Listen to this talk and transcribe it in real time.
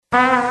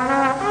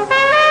Welcome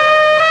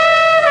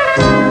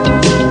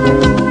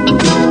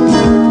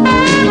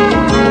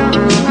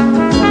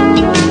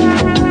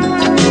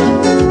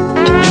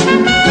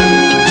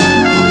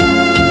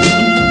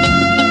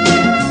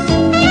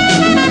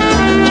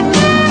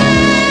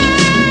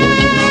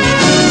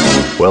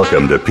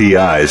to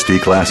PI's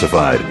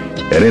Declassified,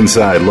 an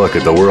inside look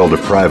at the world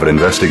of private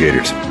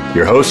investigators.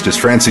 Your host is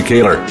Francie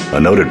Kaler, a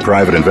noted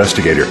private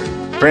investigator.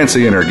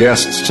 Francie and her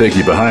guests take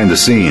you behind the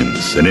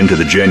scenes and into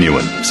the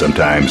genuine,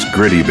 sometimes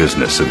gritty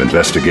business of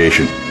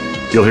investigation.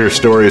 You'll hear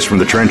stories from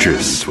the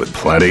trenches with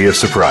plenty of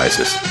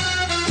surprises.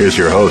 Here's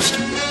your host,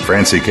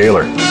 Francie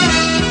Kaler.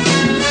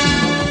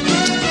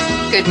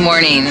 Good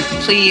morning.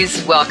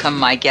 Please welcome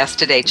my guest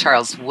today,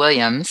 Charles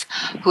Williams,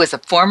 who is a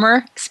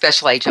former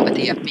special agent with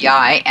the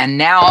FBI and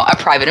now a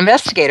private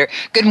investigator.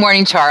 Good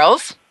morning,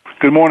 Charles.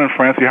 Good morning,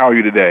 Francie. How are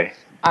you today?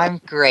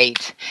 I'm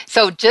great.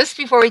 So just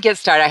before we get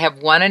started, I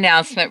have one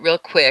announcement real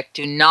quick.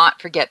 Do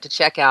not forget to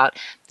check out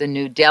the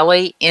New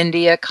Delhi,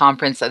 India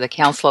Conference of the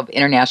Council of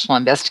International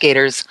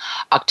Investigators,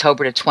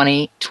 October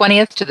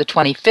 20th to the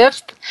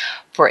 25th.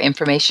 For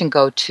information,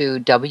 go to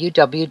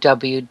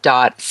www.c,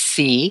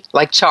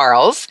 like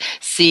Charles,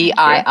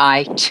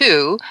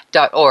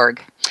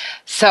 CII2.org.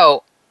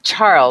 So,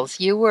 Charles,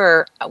 you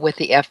were with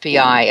the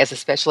FBI as a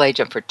special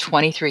agent for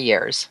 23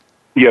 years.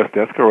 Yes,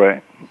 that's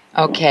correct.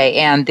 Okay,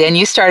 and then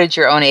you started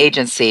your own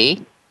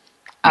agency,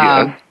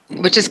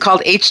 which is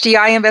called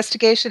HDI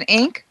Investigation,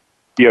 Inc.?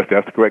 Yes,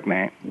 that's the correct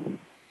name.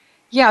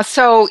 Yeah,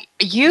 so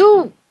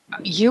you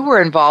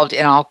were involved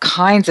in all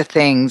kinds of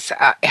things.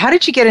 How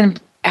did you get to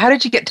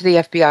the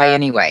FBI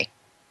anyway?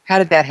 How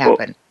did that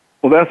happen?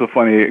 Well, that's a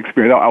funny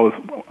experience. I was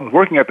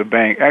working at the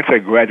bank. Actually, I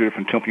graduated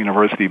from Temple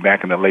University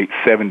back in the late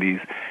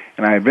 70s,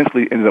 and I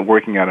eventually ended up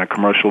working at a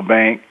commercial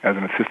bank as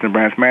an assistant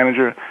branch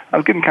manager. I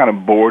was getting kind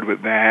of bored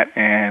with that,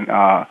 and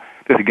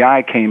this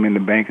guy came in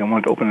the bank and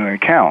wanted to open an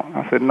account.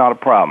 I said, not a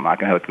problem. I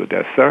can help you with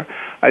that, sir.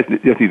 I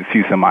just need to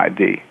see some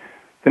ID.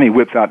 Then he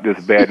whips out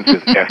this badge and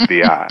says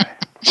FBI.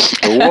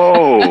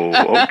 Whoa,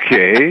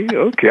 okay.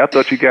 I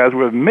thought you guys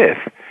were a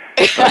myth.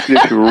 I thought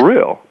this was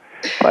real.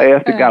 So I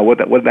asked the guy, what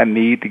did I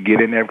need to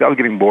get in there? Because I was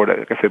getting bored,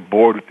 like I said,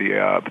 bored with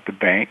the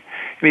bank.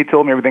 And he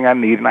told me everything I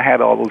needed, and I had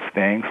all those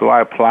things. So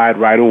I applied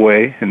right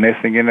away, and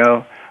next thing you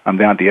know, I'm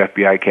down at the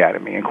FBI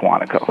Academy in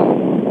Quantico.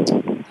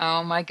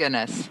 Oh, my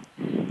goodness.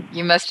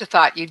 You must have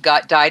thought you'd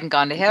died and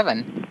gone to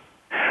heaven.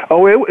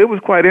 Oh, it was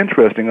quite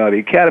interesting. The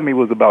academy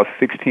was about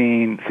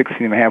 16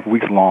 and a half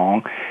weeks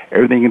long.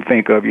 Everything you can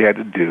think of you had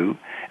to do.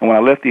 And when I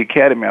left the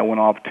academy, I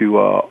went off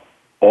to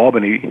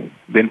Albany,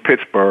 then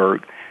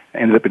Pittsburgh,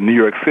 ended up in New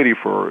York City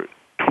for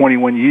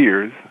 21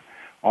 years.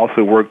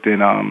 Also worked in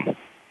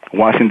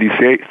Washington,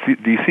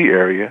 D.C.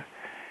 area.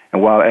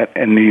 And while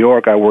in New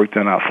York, I worked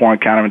in foreign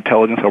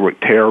counterintelligence. I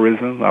worked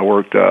terrorism. I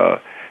worked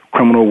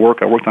criminal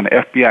work. I worked on the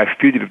FBI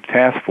Fugitive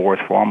Task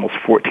Force for almost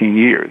 14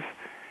 years.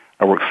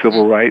 I worked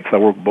civil rights. I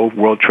worked both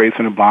World Trade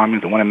Center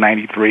bombings, the one in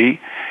 93,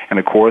 and,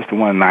 of course, the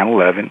one in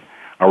 9/11.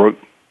 I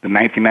worked the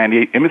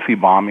 1998 embassy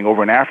bombing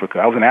over in Africa.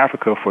 I was in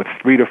Africa for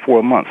 3 to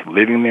 4 months,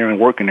 living there and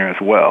working there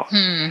as well.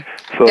 So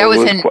that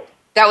was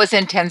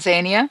in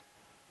Tanzania?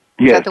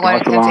 Yes, is that the one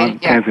in Tanzania?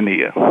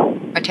 Tanzania.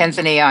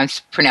 Tanzania, I'm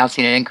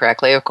pronouncing it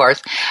incorrectly, of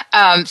course.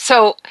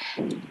 So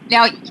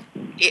now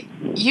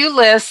you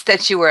list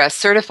that you were a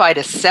certified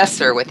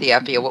assessor with the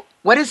FBI.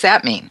 What does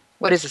that mean?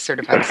 What is a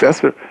certified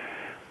assessor?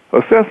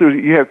 Assessors,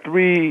 you have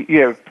three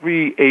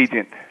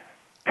agent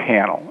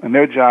panel, and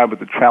their job is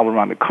to travel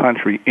around the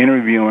country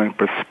interviewing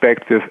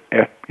prospective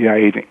FBI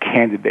agent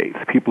candidates,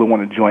 people who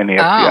want to join the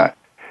FBI.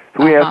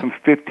 So we have some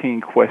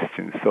 15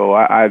 questions. So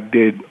I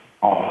did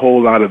a whole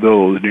lot of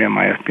those during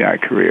my FBI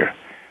career.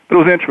 But it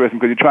was interesting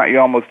because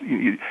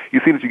you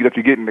see that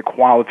you're getting the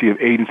quality of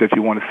agents that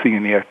you want to see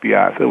in the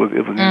FBI. So it was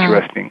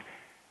interesting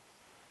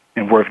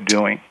and worth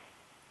doing.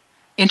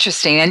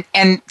 Interesting.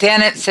 And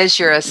then it says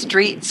you're a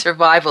street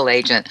survival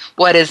agent.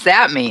 What does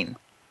that mean?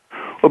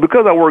 Well,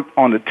 because I worked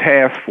on the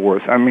task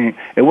force, I mean,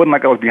 it wasn't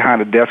like I was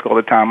behind a desk all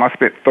the time. I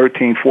spent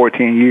 13,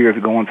 14 years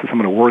going to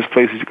some of the worst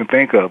places you can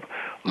think of,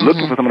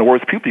 looking for some of the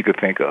worst people you could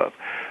think of.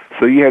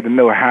 So you had to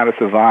know how to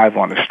survive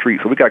on the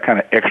street. So we got kind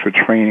of extra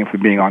training for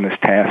being on this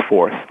task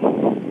force.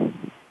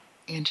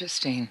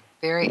 Interesting.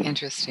 Very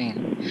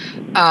interesting.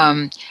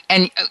 And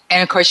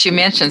of course, you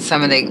mentioned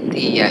some of the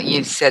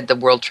you said the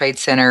World Trade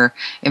Center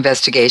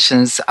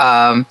investigations.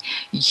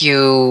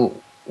 You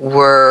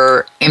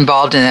were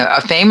involved in a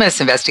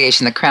famous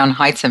investigation, the Crown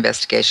Heights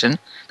investigation.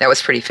 That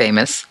was pretty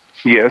famous.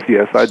 Yes,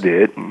 I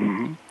did.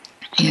 Mm-hmm.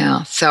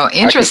 Yeah, so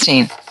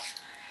interesting.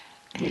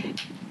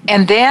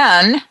 And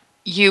then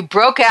you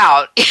broke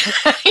out.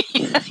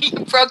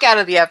 You broke out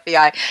of the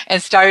FBI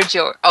and started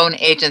your own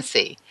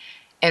agency.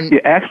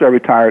 And actually, I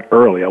retired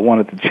early. I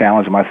wanted to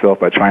challenge myself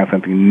by trying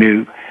something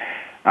new.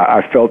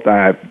 I felt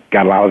I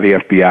got out of the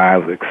FBI.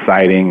 It was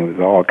exciting. It was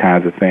all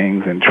kinds of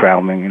things and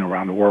traveling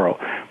around the world.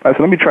 But I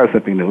said, let me try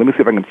something new. Let me see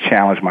if I can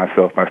challenge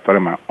myself by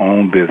starting my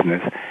own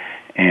business.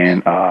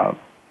 And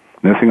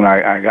next thing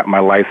I got my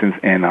license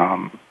in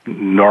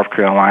North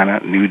Carolina,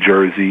 New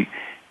Jersey,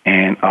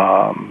 and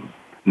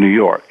New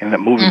York, and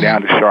then moving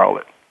down to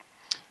Charlotte.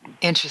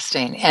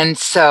 Interesting. And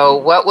so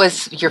what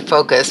was your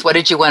focus? What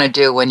did you want to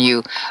do when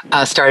you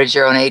started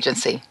your own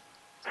agency?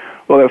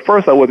 Well, at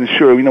first I wasn't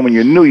sure. You know, when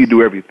you're new, you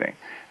do everything.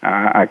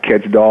 I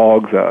catch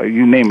dogs,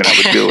 you name it, I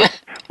would do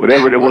it.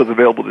 Whatever there was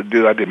available to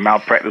do, I did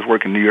malpractice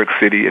work in New York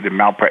City. I did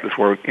malpractice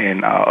work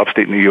in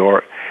upstate New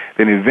York.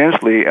 Then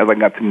eventually, as I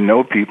got to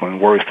know people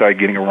and word started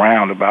getting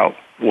around about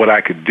what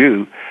I could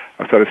do,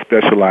 I started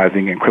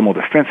specializing in criminal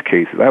defense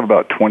cases. I have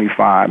about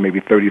 25, maybe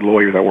 30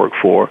 lawyers I work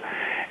for,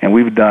 and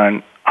we've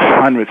done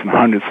hundreds and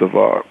hundreds of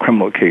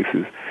criminal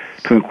cases,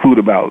 to include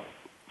about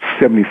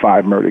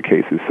 75 murder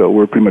cases. So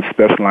we're pretty much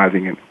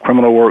specializing in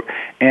criminal work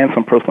and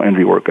some personal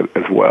injury work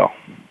as well.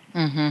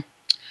 Mm-hmm.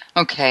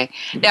 Okay.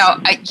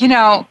 Now,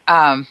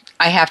 I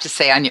have to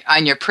say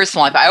on your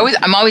personal life,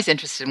 I'm always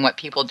interested in what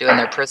people do in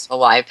their personal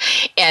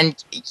life,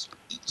 and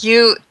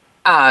you're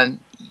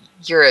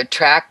a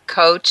track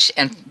coach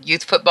and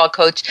youth football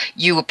coach.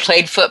 You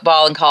played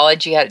football in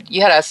college. Did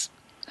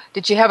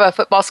you have a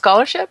football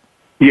scholarship?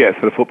 Yes,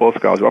 for the football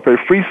scholarship. I played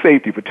free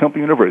safety for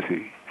Temple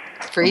University.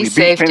 Free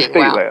safety. We beat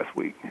Penn State last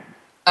week.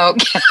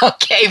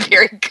 Okay,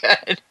 very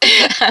good.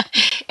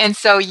 And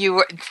so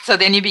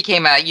then you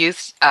became a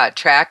youth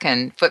track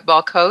and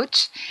football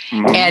coach,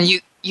 and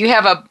you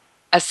have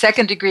a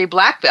second degree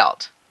black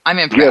belt. I'm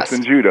impressed. Yes,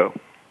 in judo.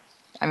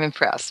 I'm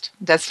impressed.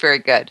 That's very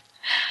good.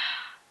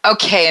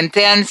 Okay, and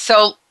then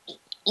so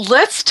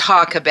let's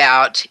talk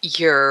about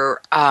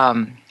your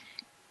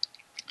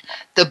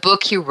the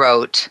book you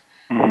wrote.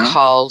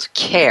 Called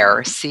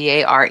C.A.R.E,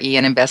 C-A-R-E,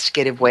 An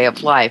Investigative Way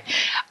of Life.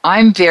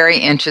 I'm very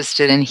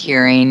interested in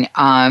hearing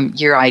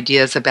your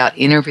ideas about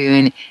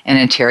interviewing and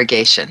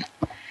interrogation.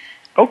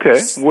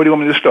 Okay, where do you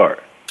want me to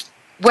start?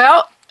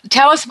 Well,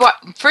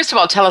 first of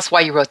all, tell us why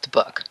you wrote the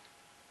book.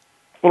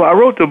 Well, I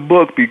wrote the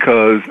book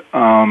because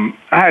I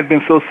had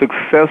been so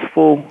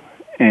successful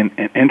in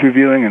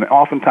interviewing, and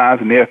oftentimes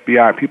in the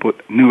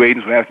FBI, new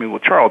agents would ask me, well,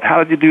 Charles,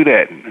 how did you do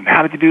that? And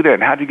how did you do that?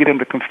 And how did you get him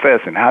to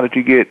confess? And how did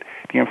you get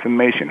the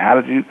information? How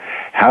did you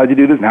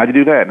do this? And how did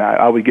you do that? And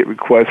I would get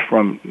requests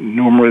from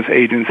numerous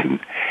agents in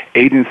the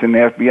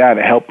FBI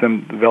to help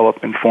them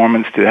develop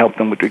informants to help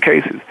them with their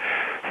cases.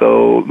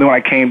 So then when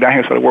I came down here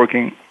and started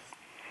working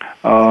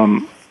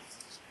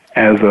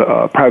as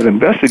a private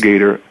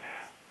investigator,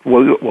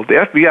 well, the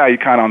FBI, you're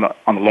kind of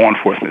on the law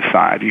enforcement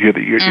side. You hear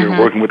that you're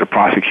working with the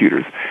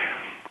prosecutors.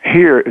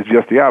 Here it's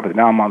just the opposite.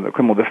 Now I'm on the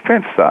criminal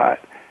defense side,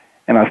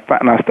 and I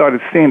started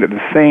seeing that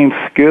the same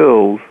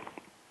skills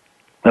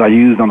that I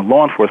used on the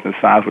law enforcement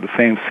side were the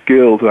same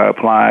skills that I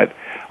applied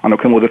on the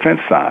criminal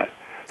defense side.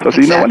 So I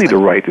said, I need to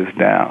write this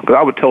down, because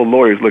I would tell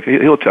lawyers, look,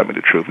 he'll tell me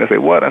the truth. And they say,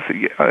 what? I said,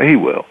 yeah, he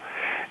will.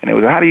 And they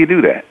would say, how do you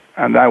do that?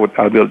 And I would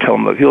be able to tell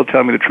them, look, he'll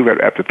tell me the truth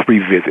after 3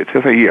 visits.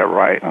 They'll say, yeah,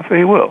 right. I say,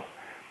 he will.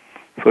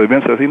 So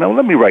eventually I said,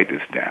 let me write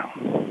this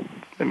down.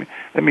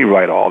 Let me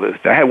write all this.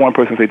 I had one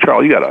person say,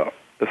 Charles,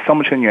 there's so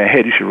much in your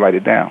head, you should write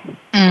it down.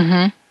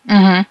 And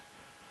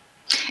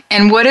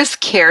what does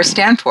C.A.R.E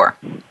stand for?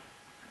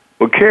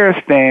 Well,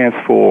 C.A.R.E stands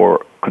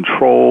for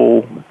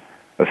control,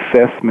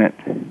 assessment,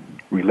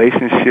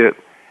 relationship,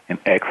 and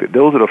exit.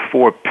 Those are the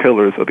 4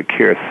 pillars of the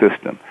C.A.R.E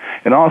system.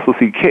 And also,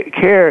 see,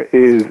 C.A.R.E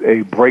is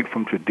a break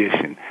from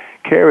tradition.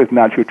 C.A.R.E is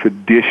not your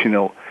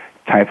traditional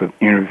type of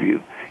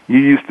interview. You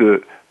used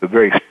to the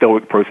very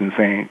stoic person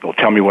saying, oh,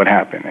 tell me what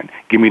happened, and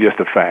give me just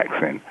the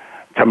facts, and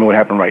tell me what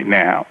happened right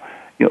now.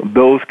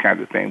 Those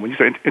kinds of things. When you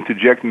start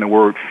interjecting the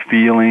word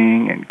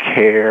feeling and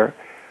care,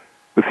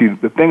 but see,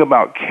 the thing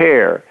about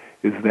care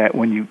is that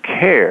when you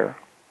care,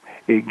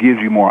 it gives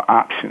you more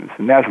options,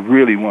 and that's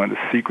really one of the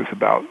secrets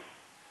about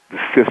the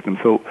system.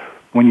 So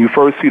when you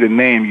first see the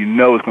name, you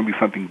know it's going to be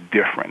something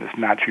different. It's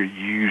not your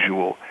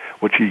usual,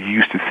 what you're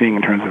used to seeing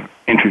in terms of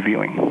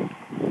interviewing.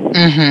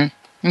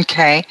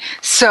 Okay.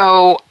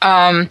 So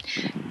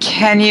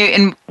can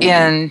you,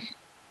 in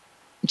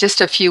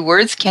just a few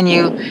words, can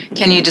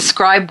you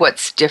describe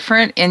what's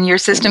different in your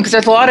system? Because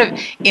there's a lot of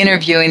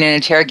interviewing and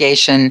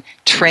interrogation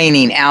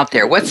training out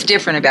there. What's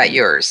different about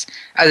yours,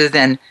 other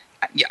than,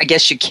 I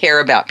guess, you care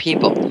about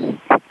people?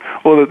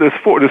 Well, there's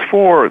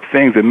four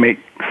things that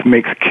makes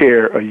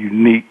C.A.R.E a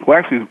unique. Well,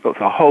 actually, there's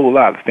a whole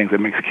lot of things that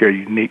makes C.A.R.E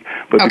unique.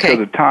 But because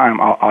of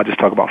time, I'll just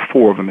talk about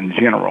 4 of them in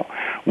general.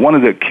 One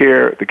is that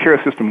the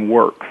C.A.R.E system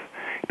works.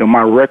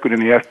 My record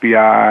in the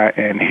FBI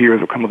and here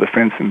as a criminal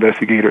defense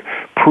investigator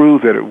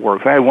proves that it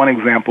works. I had one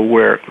example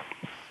where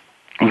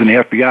I was in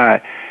the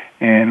FBI,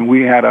 and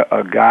we had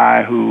a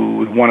guy who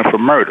was wanted for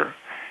murder,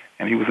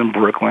 and he was in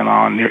Brooklyn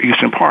near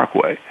Eastern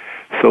Parkway.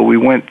 So we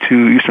went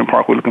to Eastern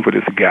Parkway looking for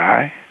this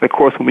guy. Of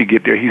course, when we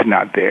get there, he's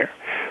not there.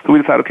 So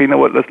we decided, okay, you know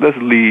what, let's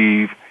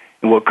leave,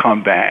 and we'll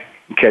come back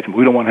and catch him.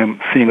 We don't want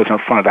him seeing us in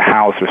front of the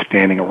house or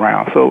standing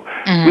around. So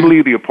we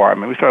leave the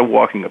apartment. We started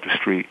walking up the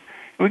street.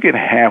 We get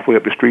halfway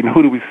up the street, and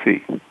who do we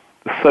see?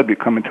 The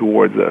subject coming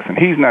towards us, and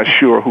he's not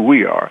sure who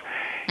we are,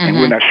 and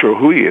we're not sure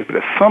who he is. But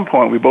at some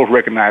point, we both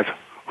recognize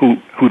who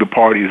the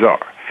parties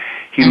are.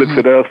 He looks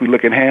at us, we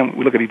look at him,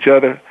 we look at each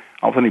other.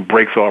 All of a sudden, he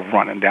breaks off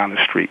running down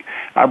the street.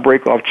 I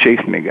break off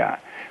chasing the guy.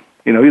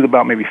 He's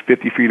about maybe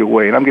 50 feet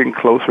away, and I'm getting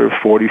closer,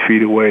 40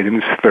 feet away, then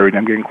it's 30.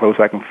 I'm getting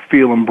closer. I can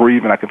feel him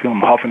breathing. I can feel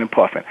him huffing and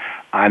puffing.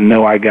 I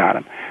know I got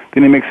him.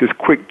 Then he makes this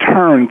quick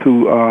turn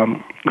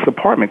through this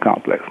apartment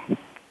complex.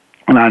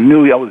 And I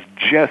knew I was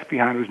just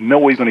behind him. There's no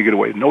way he's going to get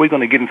away. No way he's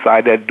going to get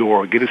inside that door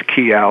or get his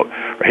key out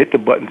or hit the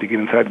button to get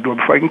inside the door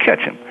before I can catch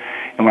him.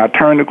 And when I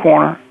turned the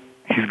corner,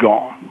 he's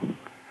gone,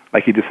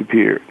 like he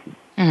disappeared.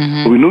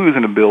 Mm-hmm. But we knew he was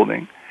in the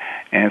building.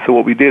 And so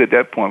what we did at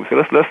that point, we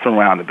said, let's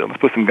surround the building.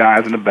 Let's put some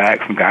guys in the back,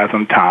 some guys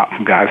on top,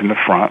 some guys in the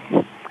front.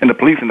 And the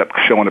police ended up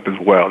showing up as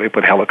well. They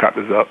put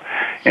helicopters up.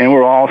 And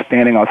we're all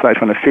standing outside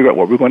trying to figure out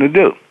what we're going to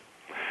do.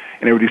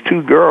 And there were these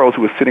two girls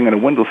who were sitting on a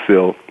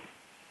windowsill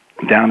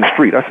down the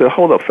street. I said,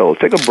 hold up, fellas,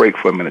 take a break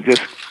for a minute.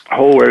 Just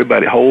hold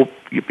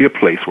your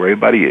place where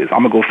everybody is. I'm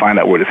going to go find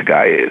out where this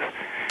guy is.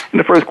 And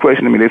the first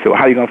question to me, they said, well,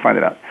 how are you going to find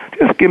it out?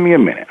 Just give me a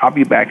minute. I'll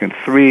be back in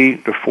 3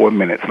 to 4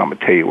 minutes, and I'm going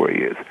to tell you where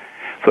he is.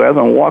 So as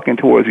I'm walking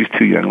towards these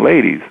two young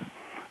ladies,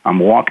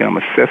 I'm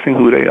assessing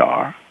who they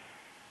are.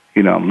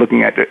 I'm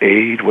looking at their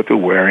age, what they're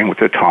wearing, what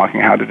they're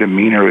talking, how their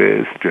demeanor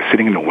is. They're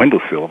sitting in the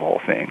windowsill of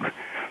all things.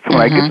 So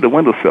when I get to the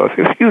windowsill, I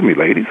say, excuse me,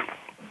 ladies.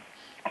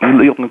 They're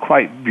looking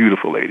quite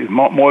beautiful ladies,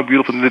 more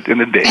beautiful than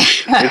the day.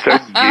 They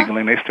start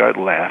giggling, they start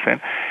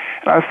laughing.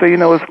 And I say,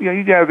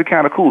 you guys are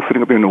kind of cool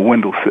sitting up in the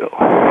windowsill.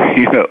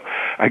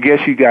 I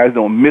guess you guys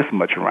don't miss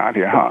much around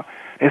here, huh?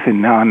 They said,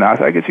 no. I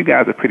said, I guess you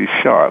guys are pretty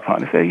sharp, huh?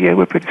 They said, yeah,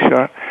 we're pretty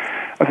sharp.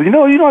 I said, you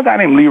know a guy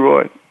named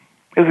Leroy?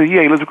 They said,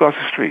 yeah, he lives across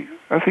the street.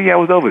 I said, yeah, I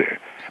was over there.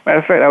 Matter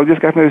of fact, I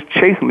just got finished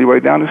chasing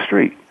Leroy down the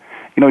street.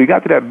 He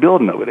got to that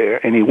building over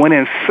there, and he went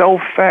in so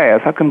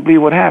fast, I couldn't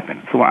believe what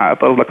happened. So I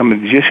thought it was like a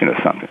magician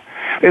or something.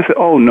 They said,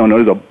 oh, no,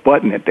 there's a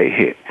button that they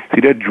hit.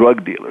 See, they're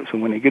drug dealers,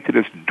 and when they get to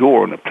this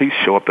door and the police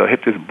show up, they'll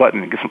hit this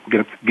button and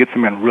gets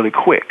them in really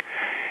quick,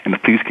 and the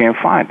police can't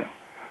find them.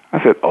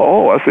 I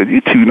said,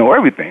 you two know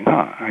everything,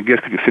 huh? I guess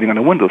because you're sitting on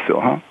the windowsill,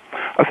 huh?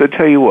 I said,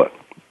 tell you what,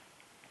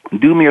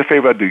 do me a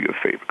favor, I'll do you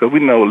a favor, because we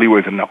know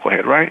Leroy's a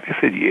knucklehead, right? They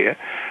said, yeah.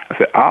 I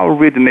said, I'll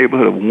rid the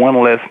neighborhood of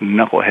one less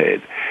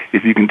knucklehead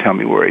if you can tell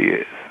me where he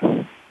is.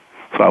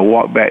 So I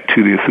walked back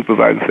to the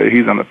supervisor and said,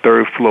 he's on the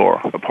 3rd floor,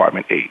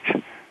 apartment H.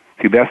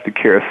 See, that's the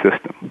C.A.R.E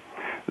system.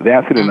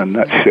 That's it in a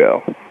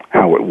nutshell,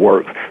 how it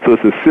works. So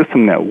it's a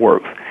system that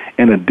works.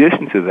 In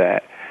addition to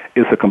that,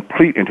 it's a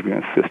complete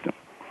interviewing system.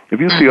 If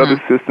you see other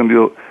systems,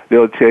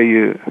 they'll tell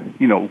you,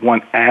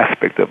 one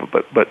aspect of it.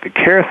 But the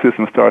C.A.R.E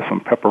system starts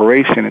from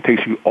preparation. It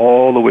takes you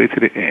all the way to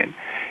the end.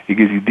 It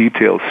gives you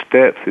detailed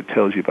steps. It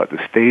tells you about the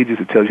stages.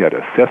 It tells you how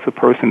to assess a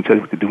person. It tells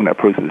you what to do when that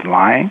person is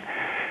lying.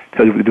 It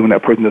tells you what to do when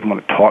that person doesn't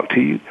want to talk to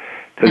you. It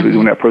tells you what to do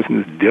when that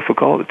person is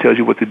difficult. It tells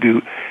you what to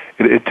do.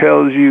 It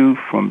tells you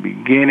from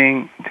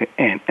beginning to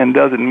end and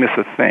doesn't miss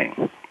a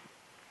thing.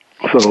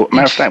 So,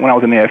 matter of fact, when I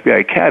was in the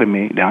FBI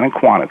Academy down in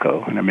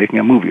Quantico, and they're making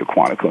a movie of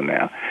Quantico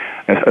now,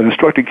 an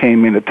instructor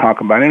came in to talk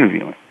about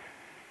interviewing.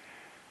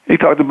 He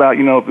talked about,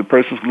 if the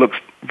person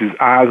if his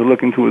eyes are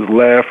looking to his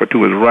left or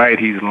to his right,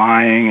 he's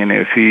lying, and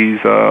if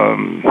he's,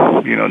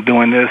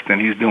 doing this, then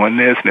he's doing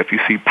this, and if you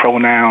see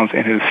pronouns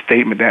in his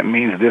statement, that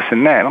means this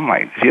and that. I'm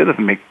like, gee, it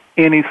doesn't make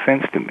any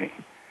sense to me.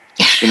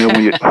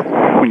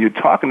 When you're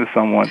talking to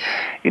someone,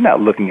 you're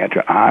not looking at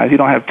your eyes. You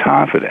don't have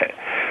time for that.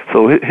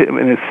 So his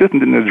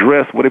assistant didn't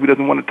address what if he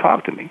doesn't want to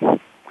talk to me.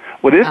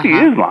 What if he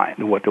is lying?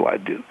 Then what do I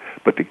do?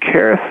 But the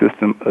C.A.R.E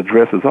system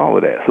addresses all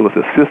of that. So it's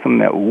a system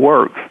that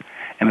works,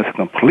 and it's a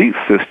complete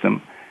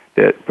system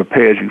that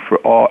prepares you for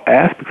all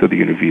aspects of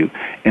the interview.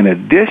 In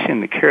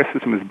addition, the C.A.R.E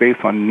system is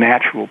based on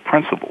natural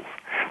principles.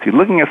 See,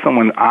 looking at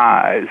someone's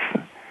eyes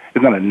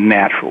is not a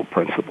natural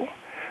principle,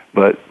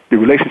 but the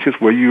relationships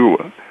where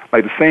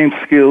like the same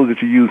skills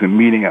that you use in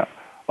meeting a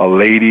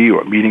lady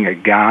or meeting a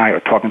guy or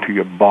talking to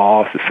your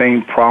boss, the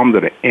same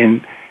problems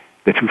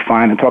that you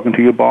find in talking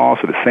to your boss,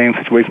 or the same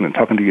situation in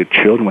talking to your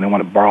children when they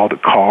want to borrow the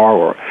car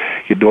or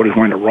your daughter's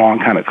wearing the wrong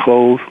kind of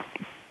clothes.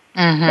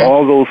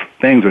 All those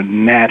things are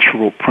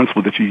natural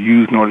principles that you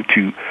use in order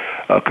to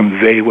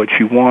convey what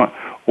you want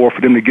or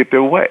for them to get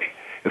their way.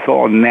 It's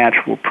all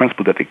natural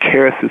principles that the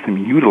C.A.R.E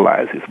system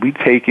utilizes. We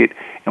take it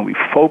and we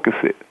focus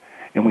it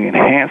and we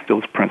enhance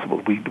those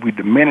principles. We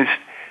diminish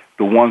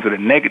the ones that are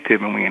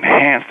negative, and we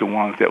enhance the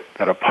ones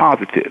that are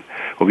positive,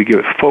 or we give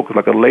it focus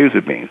like a laser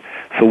beam.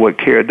 So what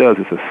C.A.R.E does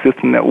is a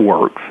system that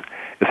works.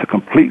 It's a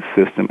complete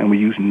system, and we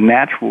use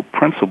natural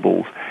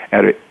principles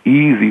that are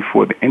easy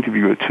for the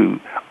interviewer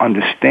to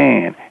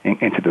understand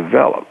and to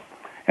develop.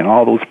 And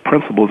all those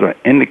principles are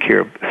in the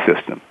C.A.R.E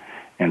system.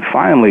 And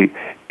finally,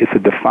 it's a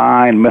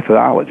defined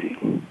methodology.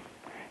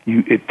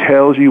 It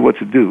tells you what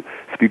to do.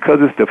 So because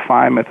it's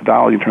defined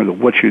methodology in terms of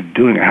what you're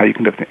doing and how you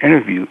conduct an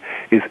interview,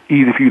 it's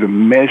easy for you to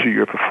measure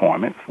your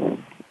performance,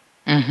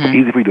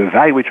 easy for you to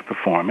evaluate your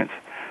performance,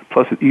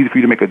 plus it's easy for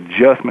you to make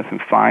adjustments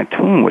and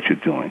fine-tune what you're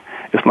doing.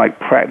 It's like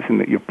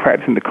you're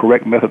practicing the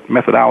correct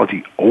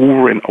methodology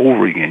over and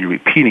over again. You're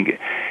repeating it.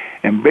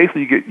 And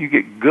basically you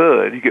get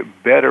good, you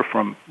get better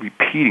from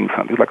repeating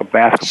something. It's like a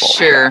basketball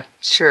shot.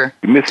 Sure.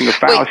 You're missing a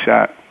foul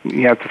shot,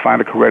 you have to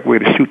find the correct way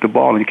to shoot the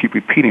ball, and you keep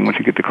repeating once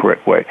you get the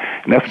correct way.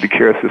 And that's what the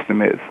C.A.R.E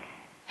system is.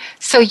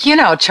 So,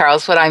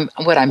 Charles, what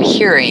I'm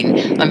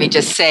hearing, let me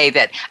just say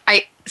that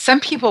some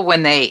people,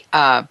 when they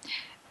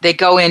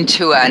go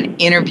into an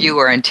interview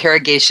or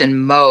interrogation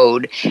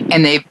mode,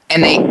 and they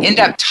end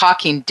up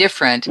talking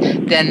different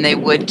than they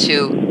would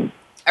to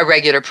a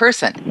regular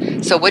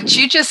person. So what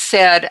you just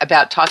said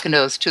about talking to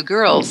those two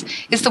girls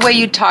is the way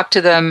you'd talk to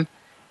them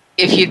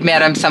if you'd met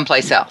them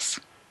someplace else.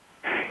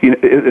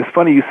 It's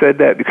funny you said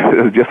that, because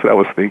it was just what I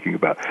was thinking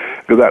about.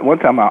 Because one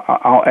time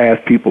I'll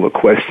ask people a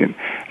question.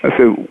 I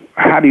say,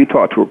 how do you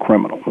talk to a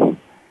criminal?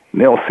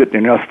 And they'll sit there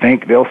and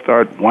they'll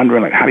start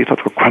wondering, like, how do you talk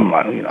to a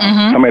criminal?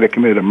 Somebody that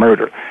committed a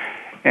murder.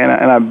 And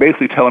I'm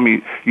basically telling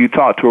me, you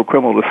talk to a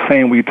criminal the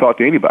same way you talk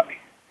to anybody.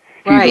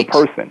 He's a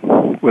person.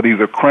 Whether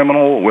he's a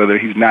criminal, whether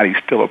he's not, he's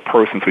still a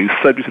person. So he's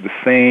subject to the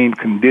same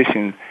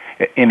conditions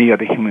that any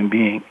other human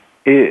being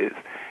is.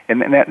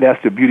 And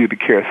that's the beauty of the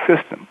C.A.R.E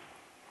system.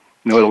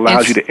 It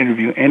allows you to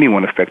interview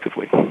anyone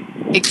effectively.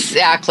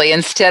 Exactly.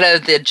 Instead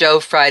of the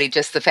Joe Friday,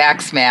 just the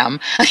facts, ma'am.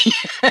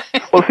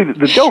 Well, see,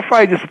 the Joe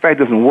Friday, just the fact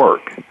doesn't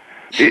work.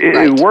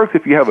 It works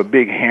if you have a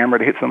big hammer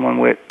to hit someone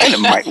with, and it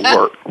might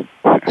work.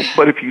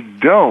 But if you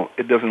don't,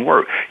 it doesn't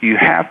work. You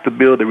have to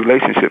build a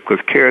relationship,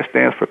 because C.A.R.E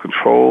stands for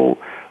Control,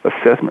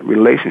 Assessment,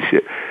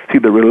 Relationship. See,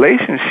 the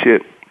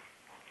relationship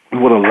is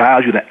what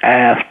allows you to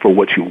ask for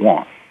what you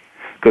want.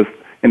 Because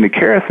in the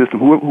C.A.R.E system,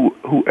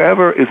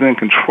 whoever is in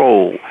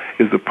control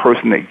is the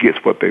person that gets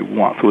what they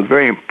want. So it's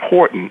very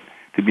important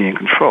to be in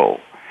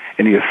control.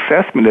 And the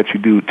assessment that you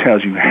do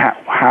tells you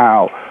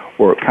how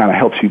or it kind of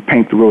helps you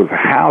paint the road of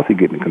how to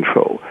get in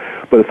control.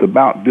 But it's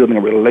about building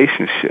a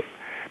relationship,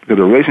 because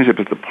a relationship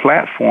is the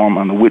platform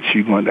on which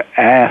you're going to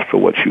ask for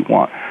what you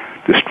want.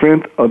 The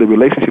strength of the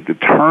relationship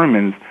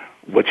determines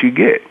what you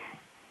get.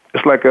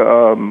 It's like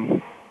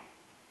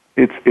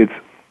it's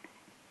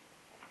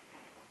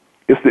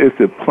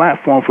the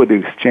platform for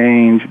the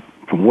exchange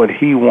from what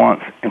he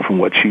wants and from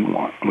what you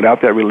want.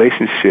 Without that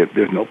relationship,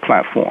 there's no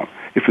platform.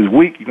 If it's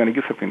weak, you're going to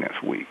get something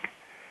that's weak.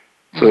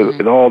 So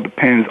it all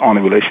depends on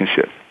the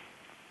relationship.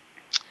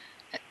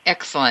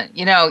 Excellent.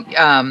 You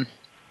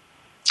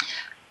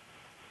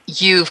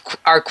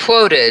are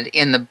quoted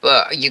in the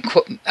book. You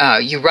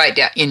write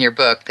down in your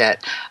book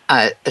that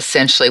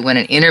essentially, when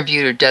an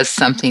interviewer does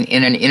something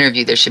in an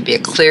interview, there should be a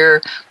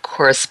clear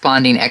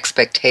corresponding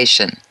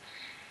expectation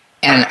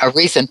and a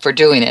reason for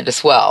doing it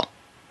as well.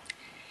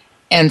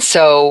 And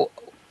so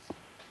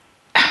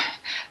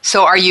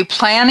are you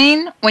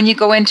planning when you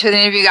go into the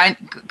interview?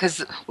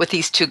 Because with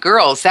these two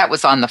girls, that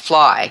was on the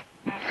fly.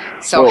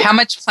 So how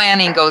much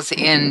planning goes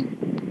into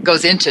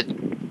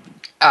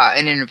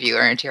an interview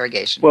or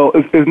interrogation? Well,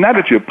 it's not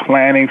that you're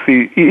planning.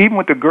 See, even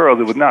with the girls,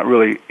 it was not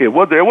really. There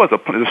was a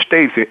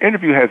stage. The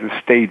interview has its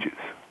stages.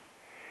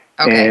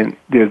 Okay. And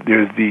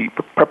there's the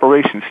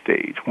preparation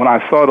stage. When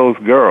I saw those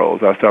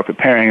girls, I started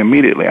preparing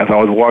immediately. As I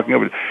was walking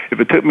over, if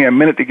it took me a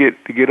minute to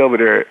get over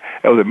there,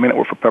 that was a minute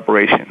worth of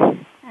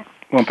preparation.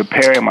 I'm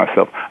preparing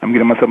myself. I'm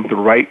getting myself into the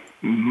right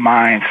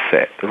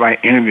mindset, the right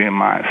interviewing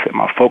mindset.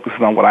 My focus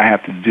is on what I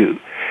have to do.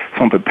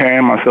 So I'm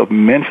preparing myself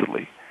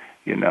mentally,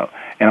 and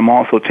I'm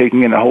also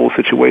taking in the whole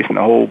situation,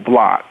 the whole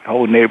block, the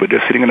whole neighborhood.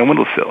 They're sitting in the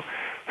windowsill.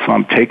 So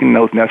I'm taking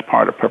notes, and that's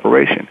part of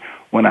preparation.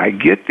 When I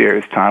get there,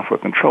 it's time for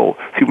control.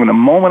 See, when the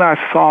moment I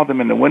saw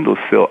them in the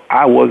windowsill,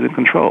 I was in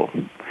control.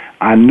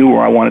 I knew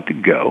where I wanted to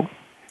go.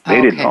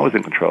 They didn't know I was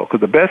in control.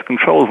 Because the best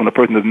control is when the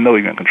person doesn't know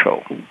you're in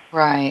control.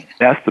 Right.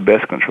 That's the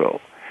best control.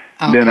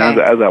 Okay. Then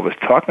as I was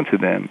talking to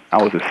them,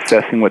 I was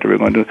assessing what they were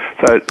going to do.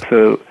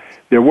 So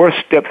there were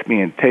steps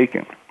being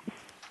taken.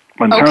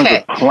 In terms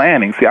of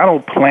planning, see, I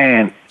don't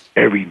plan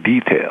every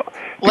detail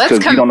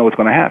because you don't know what's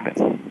going to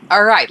happen.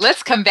 All right,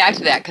 let's come back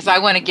to that, because I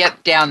want to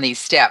get down these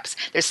steps.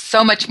 There's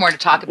so much more to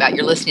talk about.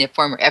 You're listening to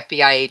former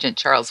FBI agent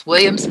Charles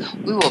Williams.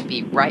 We will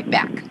be right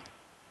back.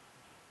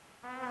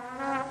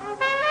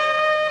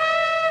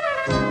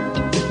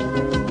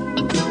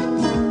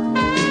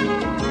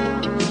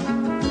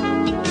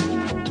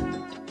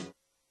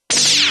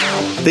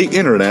 The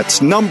Internet's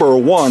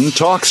 #1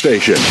 talk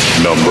station.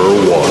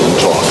 #1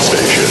 talk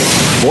station.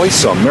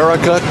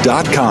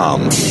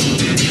 VoiceAmerica.com.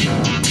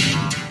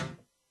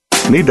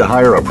 Need to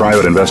hire a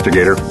private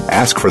investigator?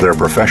 Ask for their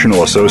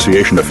professional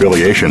association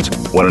affiliations.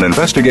 When an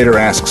investigator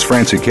asks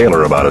Francie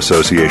C.A.R.E about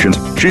associations,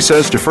 she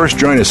says to first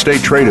join a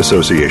state trade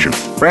association.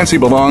 Francie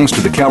belongs to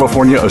the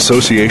California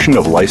Association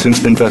of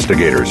Licensed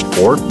Investigators,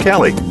 or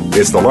CALI.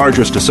 It's the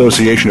largest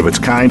association of its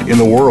kind in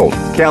the world.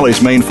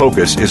 CALI's main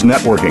focus is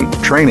networking,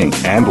 training,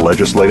 and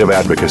legislative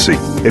advocacy.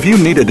 If you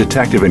need a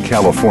detective in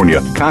California,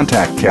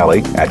 contact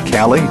CALI at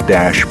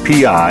cali-pi.org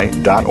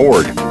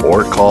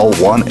or call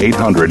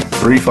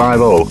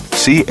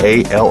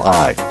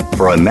 1-800-350-CALI.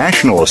 For a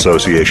national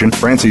association,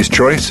 Francie's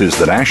choice is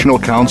the National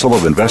Council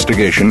of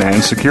Investigation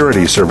and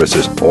Security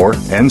Services, or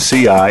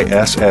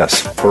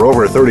NCISS. For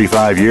over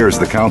 35 years,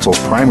 the Council's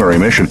primary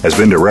mission has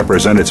been to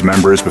represent its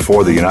members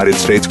before the United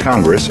States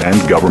Congress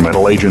and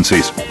governmental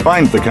agencies.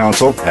 Find the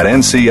Council at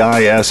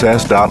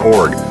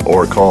nciss.org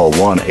or call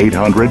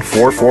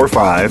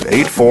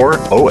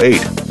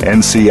 1-800-445-8408.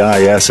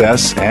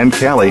 NCISS, and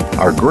Cali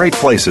are great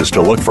places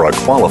to look for a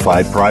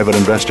qualified private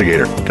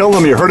investigator. Tell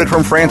them you heard it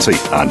from Francie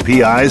on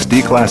PIs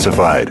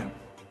Declassified.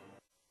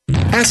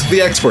 Ask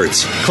the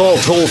experts. Call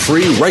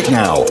toll-free right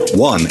now,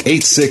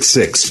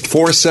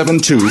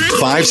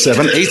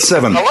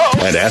 1-866-472-5787.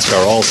 And ask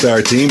our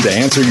All-Star team to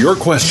answer your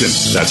question.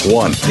 That's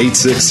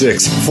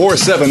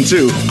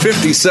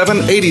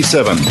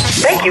 1-866-472-5787.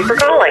 Thank you for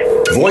calling.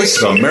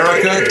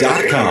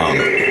 VoiceAmerica.com.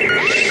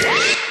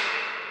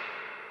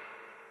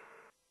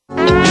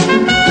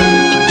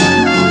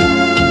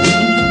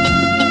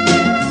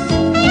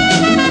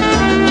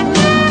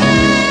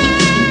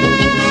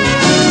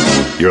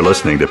 You're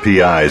listening to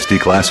PIs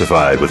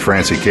Declassified with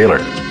Francie Kaler.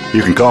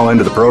 You can call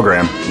into the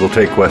program. We'll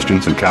take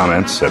questions and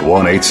comments at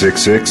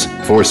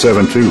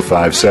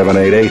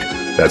 1-866-472-5788.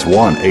 That's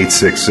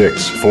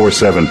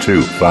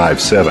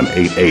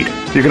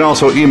 1-866-472-5788. You can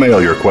also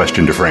email your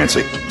question to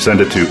Francie.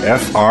 Send it to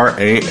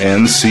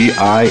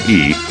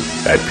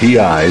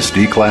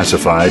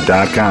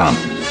francie@pisdeclassified.com.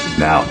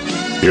 Now,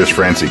 here's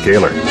Francie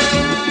Kaler.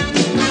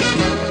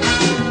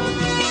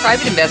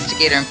 Private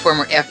investigator and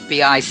former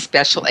FBI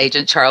special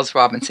agent Charles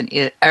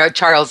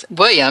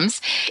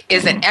Williams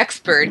is an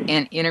expert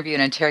in interview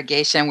and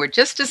interrogation. We're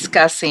just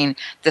discussing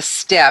the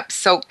steps.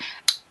 So,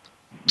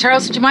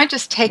 Charles, do you mind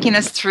just taking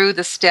us through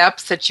the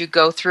steps that you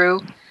go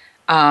through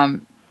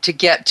to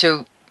get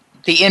to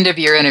the end of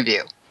your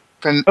interview,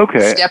 from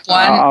step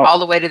one all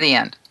the way to the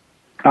end?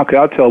 Okay,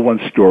 I'll tell one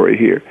story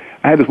here.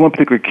 I had this one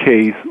particular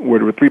case where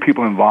there were 3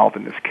 people involved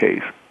in this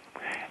case,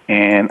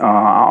 and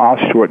I'll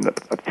shorten it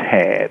a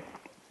tad.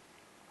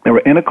 They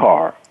were in a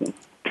car.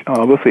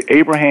 Let's say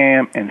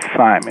Abraham and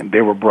Simon. They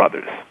were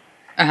brothers.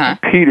 Uh-huh.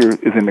 Peter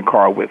is in the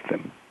car with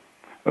them.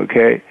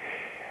 Okay?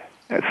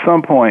 At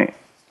some point,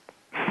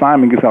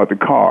 Simon gets out of the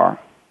car,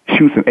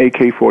 shoots an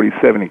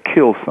AK-47 and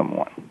kills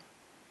someone.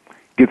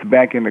 Gets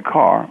back in the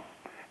car.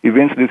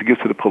 Eventually, this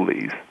gets to the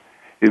police.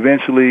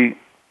 Eventually,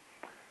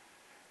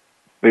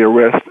 they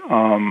arrest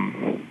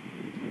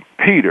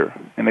Peter,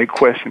 and they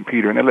question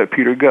Peter, and they let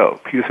Peter go.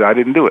 Peter said, I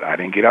didn't do it. I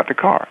didn't get out the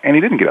car. And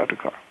he didn't get out the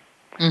car.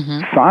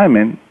 Mm-hmm.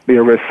 Simon, they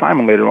arrest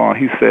Simon later on.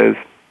 He says,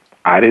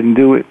 I didn't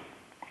do it.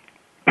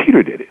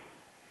 Peter did it.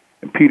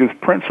 And Peter's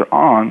prints are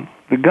on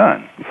the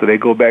gun. So they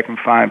go back and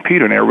find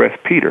Peter, and they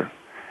arrest Peter.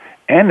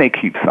 And they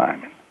keep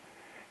Simon.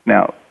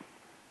 Now,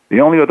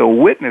 the only other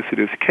witness to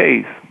this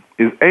case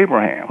is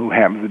Abraham, who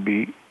happens to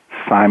be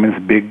Simon's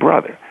big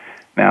brother.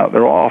 Now,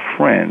 they're all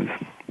friends,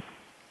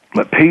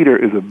 but Peter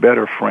is a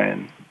better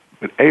friend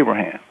with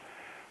Abraham.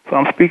 So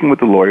I'm speaking with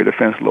the lawyer,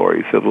 defense lawyer.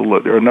 He said, well,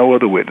 look, there are no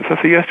other witnesses.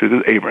 I said, yes,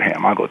 there's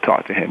Abraham. I'll go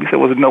talk to him. He said,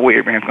 well, there's no way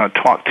Abraham's going to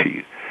talk to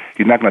you.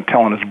 He's not going to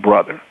tell on his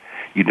brother.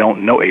 You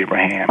don't know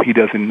Abraham. He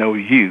doesn't know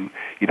you.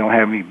 You don't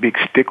have any big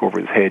stick over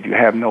his head. You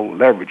have no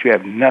leverage. You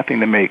have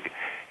nothing to make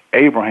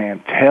Abraham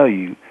tell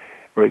you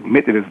or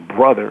admit that his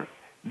brother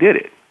did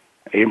it.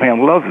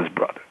 Abraham loves his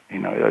brother. You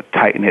know, they're a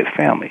tight-knit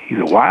family. He's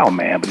a wild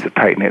man, but he's a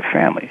tight-knit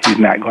family. He's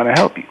not going to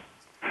help you.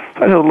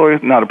 So I told the lawyer,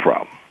 it's not a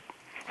problem.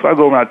 So I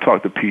go over and I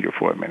talk to Peter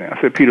for a minute. I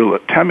said, Peter,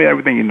 look, tell me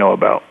everything you know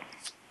about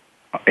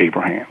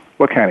Abraham.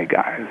 What kind of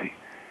guy is he?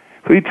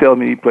 So he tells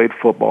me he played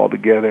football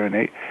together,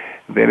 and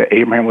that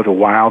Abraham was a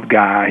wild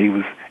guy. He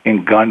was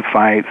in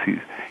gunfights.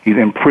 He's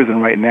in prison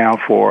right now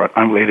for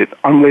unrelated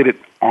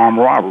armed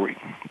robbery.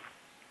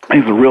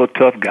 He's a real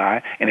tough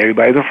guy, and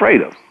everybody's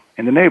afraid of him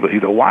in the neighborhood.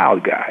 He's a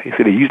wild guy. He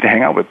said he used to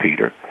hang out with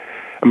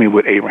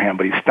with Abraham,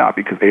 but he stopped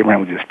because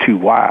Abraham was just too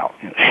wild,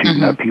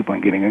 shooting up people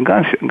and getting in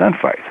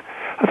gunfights.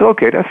 I said,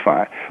 okay, that's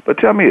fine. But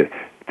tell me,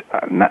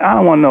 I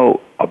don't want to know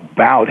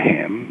about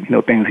him,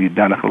 things he's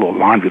done, like a little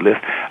laundry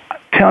list.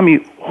 Tell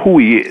me who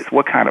he is.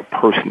 What kind of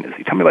person is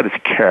he? Tell me about his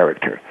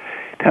character.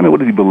 Tell me what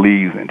he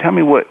believes in. Tell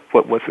me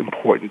what's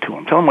important to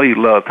him. Tell me what he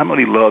loves. Tell me what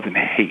he loves and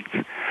hates.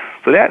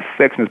 So that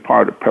section is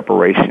part of the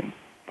preparation.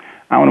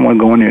 I want to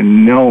go in there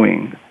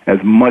knowing as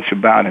much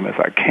about him as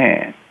I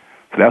can.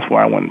 So that's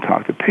why I went and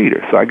talked to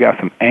Peter. So I got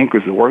some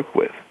anchors to work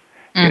with,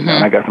 and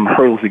I got some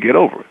hurdles to get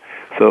over.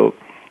 So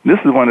this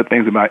is one of the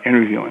things about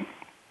interviewing.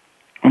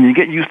 When you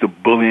get used to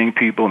bullying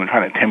people and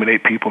trying to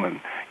intimidate people and,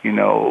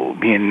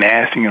 being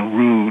nasty and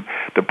rude,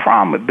 the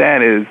problem with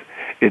that is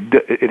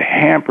it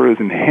hampers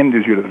and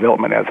hinders your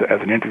development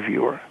as an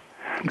interviewer.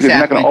 Because you're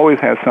not going to always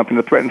have something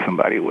to threaten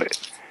somebody with.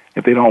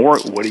 If they don't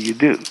work, what do you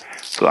do?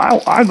 So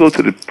I go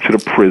to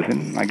the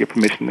prison. I get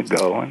permission to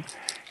go, and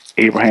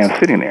Abraham's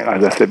sitting there.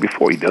 As I said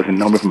before, he doesn't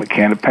know me from a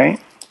can of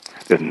paint.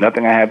 There's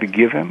nothing I have to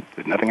give him.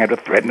 There's nothing I have to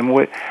threaten him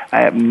with.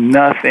 I have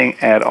nothing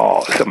at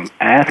all. So I'm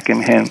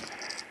asking him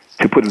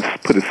to put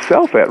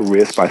himself at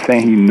risk by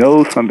saying he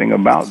knows something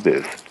about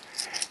this.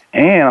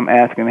 And I'm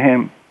asking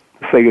him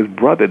to say his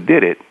brother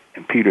did it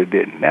and Peter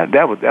didn't.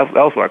 That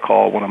was what I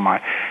call one of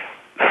my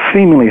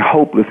seemingly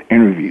hopeless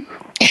interviews.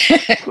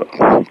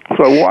 So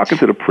I walk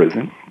into the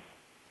prison,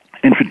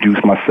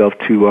 introduce myself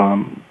to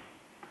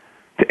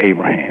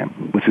Abraham,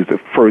 which is the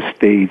first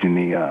stage in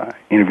the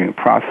interviewing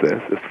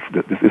process.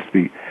 This is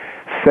the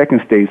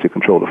second stage to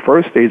control. The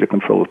first stage of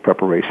control is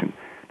preparation.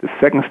 The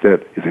second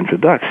step is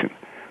introduction.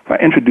 I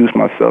introduced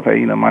myself.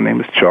 Hey, my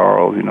name is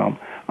Charles.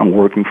 I'm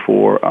working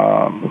for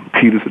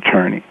Peter's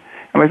attorney.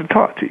 I'd like to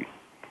talk to you.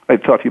 I'd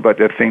like to talk to you about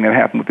that thing that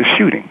happened with the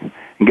shooting.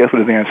 And guess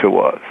what his answer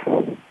was?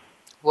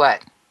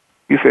 What?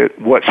 He said,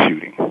 what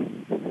shooting?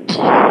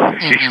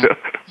 What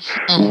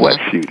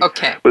shooting?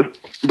 Okay. But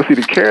see,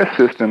 the C.A.R.E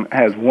system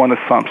has one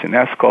assumption.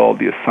 That's called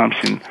the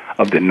assumption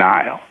of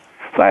denial.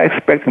 So I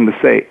expect him to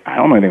say, I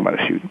don't know anything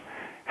about a shooting.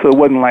 So it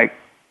wasn't like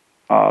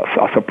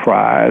a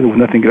surprise. There was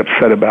nothing to get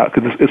upset about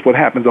because it's what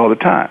happens all the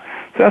time.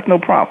 So that's no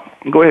problem.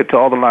 Go ahead,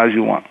 tell all the lies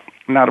you want.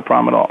 Not a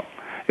problem at all.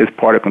 It's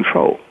part of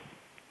control.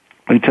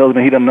 When he tells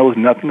me he knows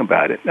nothing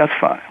about it, that's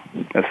fine.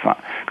 That's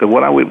fine. Because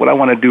what I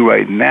want to do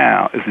right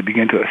now is to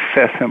begin to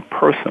assess him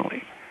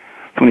personally.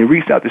 So when he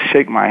reached out to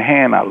shake my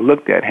hand, I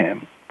looked at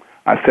him.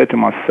 I said to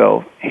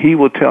myself, he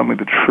will tell me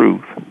the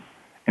truth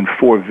in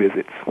 4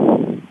 visits.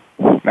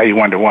 Now you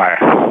wonder why.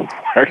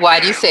 Why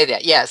do you say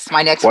that? Yes,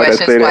 my next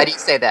question is why do you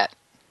say that?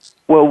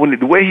 Well,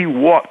 the way he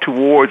walked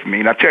towards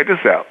me, now check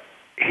this out.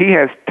 He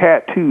has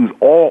tattoos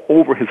all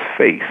over his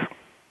face.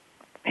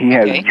 He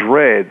has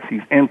dreads.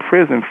 He's in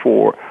prison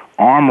for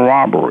armed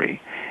robbery.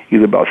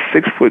 He's about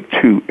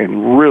 6'2"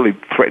 and really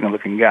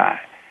threatening-looking guy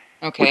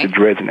with the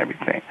dreads and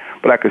everything.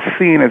 But I could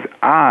see in his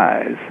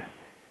eyes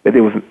that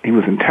he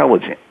was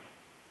intelligent.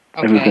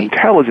 If he was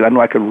intelligent, I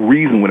knew I could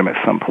reason with him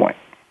at some point,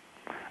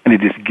 and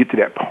to just get to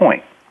that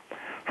point.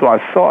 So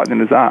I saw it in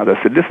his eyes.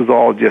 I said, this is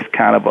all just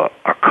kind of a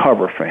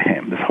cover for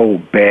him, this whole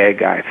bad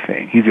guy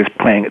thing. He's just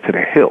playing it to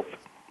the hilt.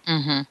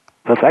 Mm-hmm.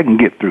 So I can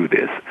get through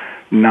this.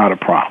 Not a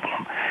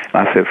problem.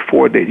 And I said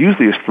 4 days.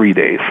 Usually it's 3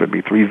 days for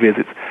me, 3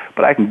 visits,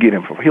 but I can get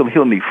him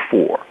he'll need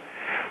 4.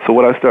 So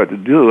what I start to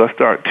do, I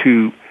start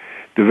to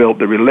develop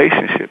the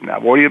relationship now.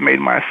 I've already made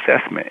my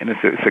assessment, and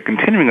it's a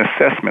continuing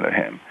assessment of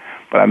him,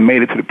 but I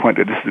made it to the point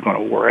that this is going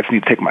to work. I just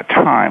need to take my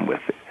time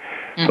with it.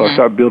 So I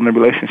start building a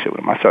relationship with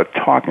him. I start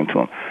talking to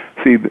him.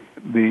 See,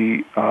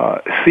 the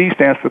C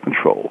stands for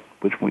control,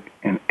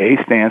 and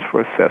A stands for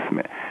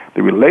assessment.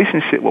 The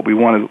relationship, what we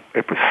want is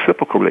a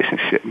reciprocal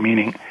relationship,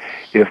 meaning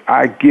if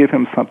I give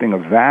him something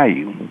of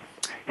value,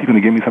 he's going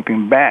to give me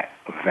something back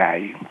of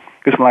value.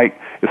 It's like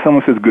if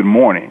someone says good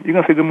morning, you're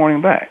going to say good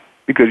morning back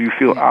because you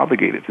feel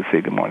obligated to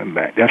say good morning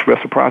back. That's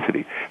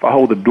reciprocity. If I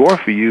hold the door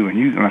for you and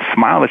you're going to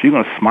smile at you,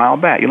 you're going to smile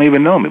back. You don't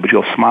even know me, but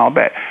you'll smile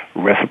back.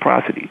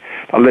 Reciprocity.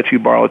 If I let you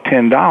borrow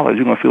 $10,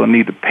 you're going to feel a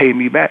need to pay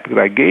me back because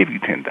I gave you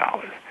 $10.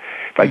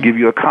 If I give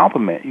you a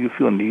compliment, you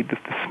feel a need to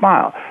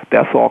smile.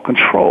 That's all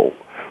control.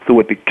 So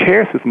what the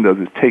C.A.R.E system does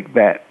is take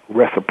that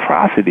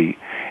reciprocity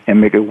and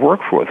make it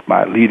work for us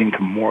by leading to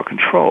more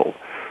control.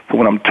 So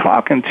when I'm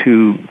talking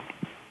to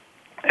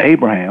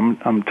Abraham,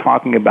 I'm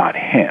talking about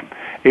him.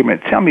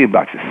 Abraham, tell me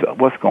about yourself.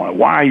 What's going on?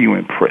 Why are you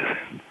in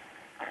prison?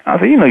 I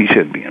said, you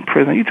shouldn't be in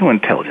prison. You're too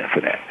intelligent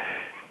for that.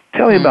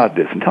 Tell me about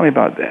this and tell me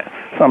about that.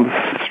 So I'm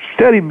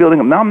steady building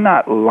him. Now I'm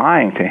not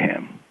lying to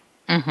him.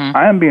 Mm-hmm.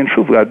 I am being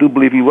truthful. I do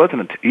believe he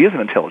is an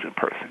intelligent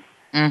person.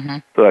 Mm-hmm.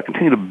 So I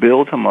continue to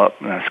build him up,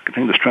 and I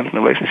continue to strengthen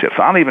the relationship.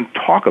 So I don't even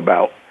talk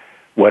about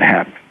what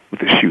happened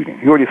with the shooting.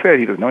 He already said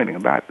he doesn't know anything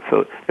about it,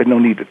 so there's no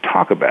need to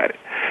talk about it.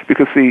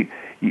 Because, see,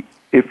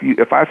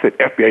 if I said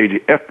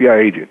FBI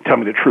agent, tell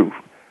me the truth,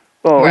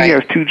 well, he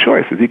has 2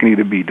 choices. He can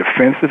either be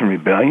defensive and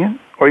rebellion,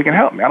 or he can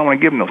help me. I don't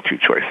want to give him those 2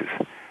 choices.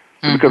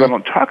 Mm-hmm. Because I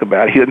don't talk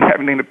about it, he doesn't have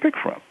anything to pick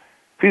from.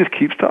 So he just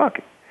keeps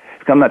talking.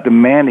 I'm not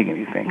demanding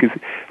anything. Because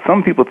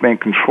some people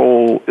think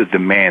control is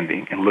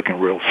demanding and looking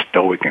real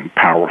stoic and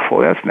powerful.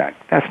 That's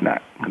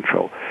not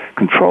control.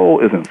 Control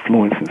is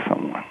influencing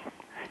someone.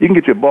 You can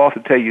get your boss to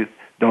tell you,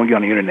 don't get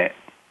on the internet.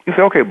 You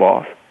say, okay,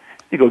 boss.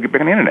 You go get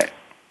back on the internet.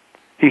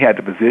 He had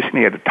the position,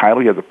 he had the title,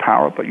 he had the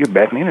power, but you're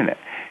back on the internet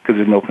because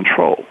there's no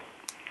control.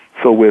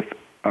 So with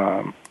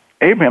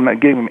Abraham, I'm not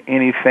giving him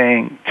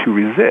anything to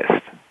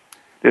resist.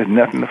 There's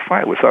nothing to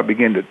fight with. So I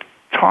begin to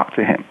talk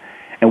to him.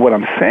 And what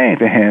I'm saying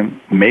to him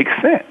makes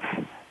sense.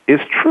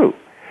 It's true.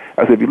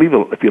 I said,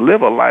 if you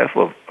live a life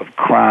of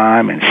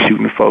crime and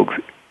shooting folks,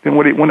 then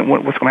what's going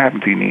to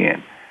happen to you in the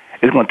end?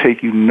 It's going to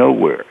take you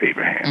nowhere,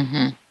 Abraham.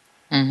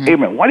 Mm-hmm. Mm-hmm.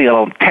 Abraham, why do you have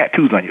all them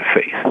tattoos on your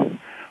face?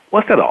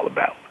 What's that all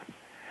about?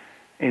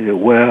 He said,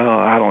 well,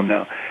 I don't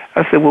know.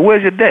 I said, well,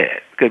 where's your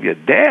dad? Because if your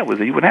dad was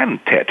there, you wouldn't have them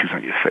tattoos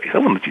on your face. I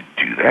wouldn't let you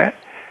do that.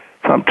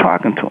 So I'm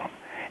talking to him.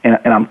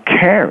 And I'm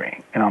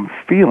caring, and I'm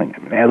feeling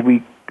him. And as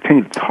we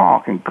continue to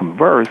talk and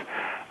converse,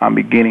 I'm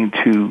beginning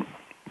to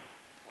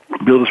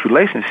build this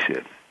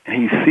relationship,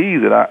 and he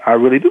sees that I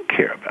really do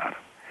care about him.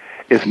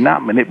 It's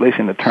not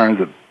manipulation in terms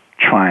of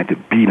trying to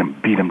beat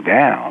him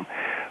down,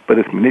 but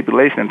it's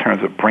manipulation in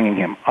terms of bringing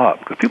him up.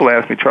 Because people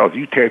ask me, Charles, do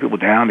you tear people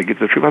down to get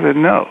to the truth? I said,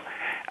 no.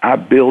 I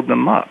build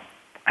them up.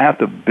 I have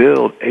to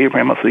build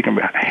Abraham up so he can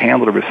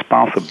handle the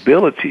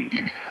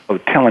responsibility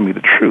of telling me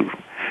the truth.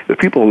 The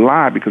people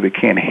lie because they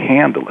can't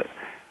handle it.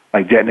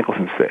 Like Jack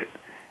Nicholson said,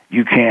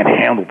 you can't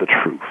handle the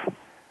truth.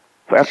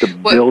 So I have to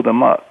build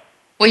them up.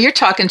 Well, you're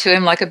talking to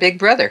him like a big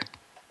brother.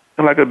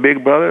 Like a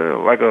big brother,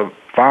 like a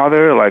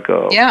father, like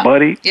a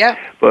buddy. Yeah.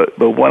 But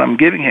what I'm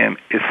giving him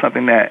is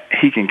something that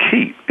he can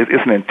keep.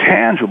 It's an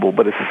intangible,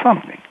 but it's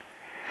something.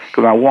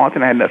 Because I walked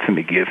in, I had nothing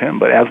to give him.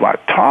 But as I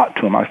talked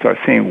to him, I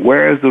started saying,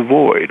 where is the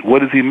void?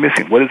 What is he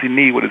missing? What does he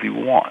need? What does he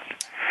want?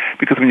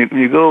 Because when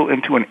you go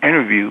into an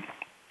interview,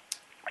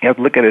 you have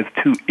to look at it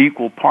as two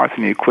equal parts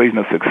in the equation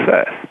of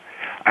success.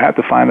 I have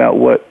to find out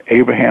what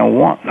Abraham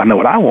wants. I know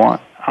what I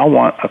want. I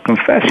want a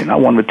confession. I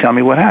want him to tell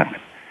me what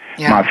happened.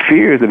 Yeah. My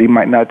fear is that he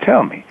might not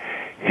tell me.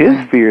 His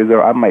fears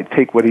are I might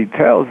take what he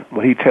tells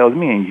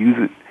me and use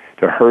it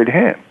to hurt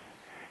him.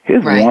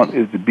 His want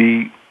is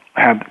to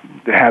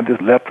have this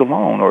left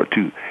alone or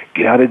to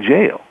get out of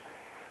jail.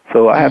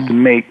 So I have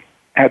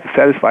to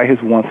satisfy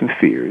his wants and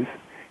fears.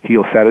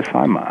 He'll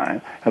satisfy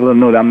mine. I let him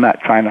know that I'm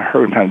not trying to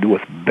hurt him, trying to do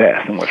what's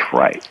best and what's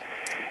right.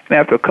 And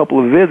after a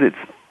couple of visits,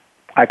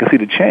 I could see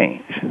the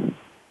change.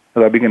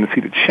 As I begin to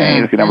see the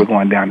change, because now we're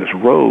going down this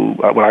road,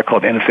 what I call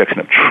the intersection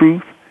of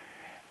truth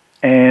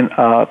and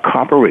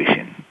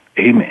cooperation.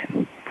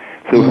 Amen.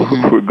 So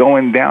we're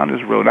going down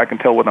this road. I can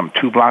tell whether I'm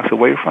 2 blocks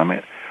away from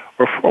it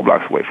or 4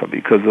 blocks away from it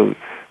because of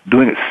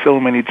doing it so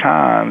many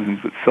times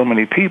and with so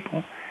many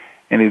people.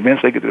 And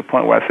eventually I get to the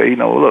point where I say,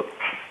 look,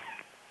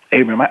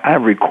 Abraham, I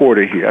have a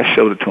recorder here. I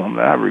showed it to him.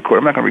 I have a recorder.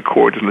 I'm not going to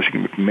record just unless you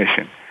give me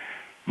permission.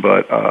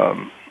 But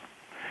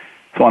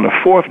so on the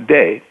 4th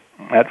day,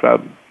 after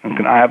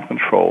I have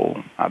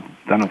control, I've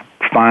done a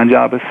fine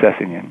job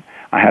assessing him.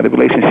 I had the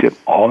relationship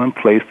all in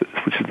place,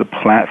 which is the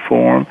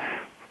platform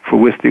for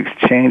which the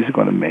exchange is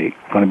going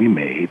to be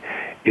made.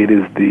 It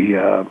is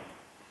the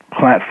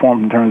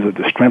platform in terms of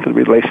the strength of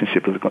the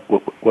relationship is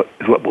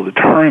what will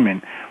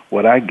determine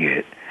what I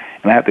get.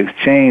 And I have to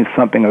exchange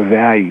something of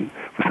value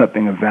for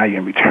something of value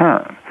in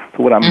return.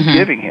 So what I'm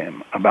giving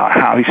him about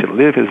how he should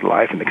live his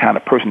life and the kind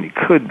of person he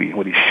could be and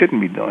what he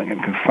shouldn't be doing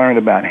and concerned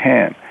about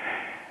him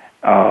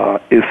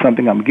is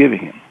something I'm giving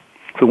him.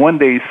 So one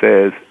day he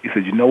said,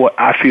 you know what,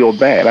 I feel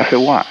bad. I said,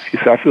 why? He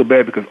said, I feel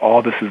bad because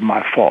all this is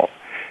my fault.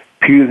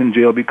 Peter's in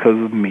jail because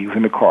of me. He was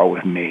in the car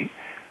with me.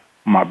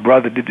 My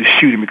brother did the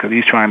shooting because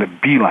he's trying to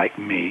be like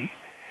me.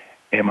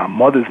 And my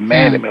mother's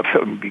mad at me,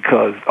 upset with me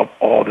because of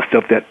all the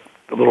stuff that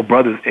the little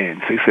brother's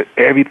in. So he said,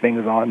 everything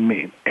is on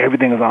me.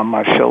 Everything is on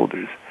my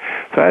shoulders.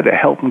 So I had to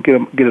help him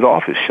get it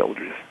off his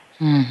shoulders.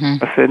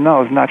 I said,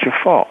 no, it's not your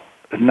fault.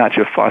 It's not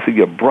your fault. I said,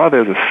 your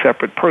brother is a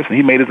separate person.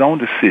 He made his own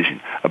decision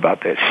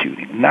about that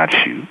shooting, not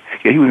you.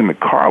 Yeah, he was in the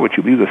car with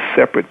you, but he was a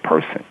separate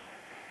person.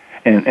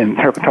 And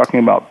talking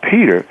about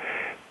Peter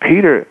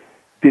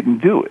didn't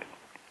do it.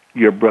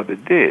 Your brother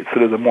did. So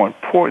there's a more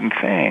important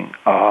thing,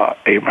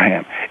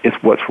 Abraham. It's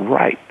what's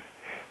right.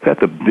 You have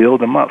to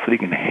build him up so he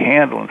can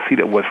handle and see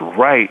that what's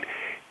right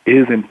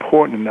is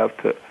important enough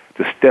to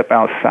step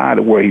outside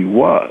of where he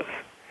was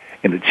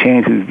and to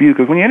change his view.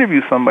 Because when you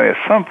interview somebody, at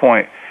some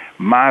point,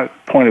 my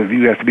point of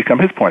view has to become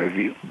his point of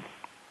view.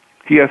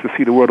 He has to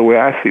see the world the way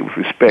I see it with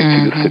respect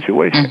to the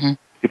situation.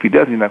 If he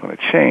doesn't, he's not going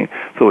to change.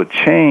 So a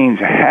change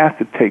has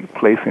to take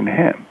place in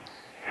him.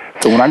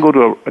 So when I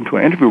go into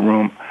an interview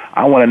room,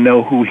 I want to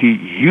know who he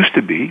used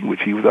to be,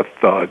 which he was a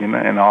thug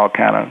and all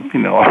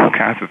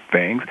kinds of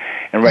things.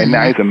 And right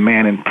now he's a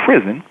man in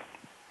prison,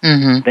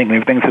 thinking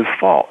everything's his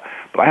fault.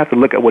 But I have to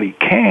look at what he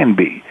can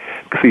be.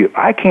 Because see, if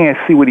I can't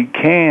see what he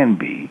can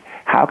be,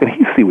 how can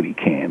he see what he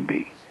can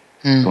be?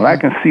 So when I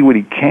can see what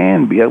he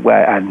can be, that's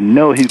why I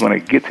know he's going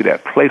to get to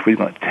that place where he's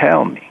going to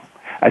tell me.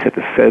 I just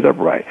have to set it up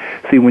right.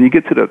 See, when you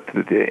get to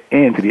the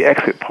end, to the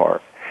exit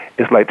part,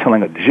 it's like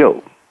telling a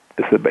joke.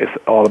 It's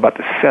all about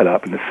the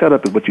setup, and the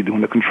setup is what you do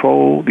in the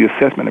control, the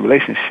assessment, the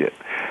relationship.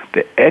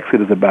 The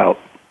exit is about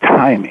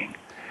timing.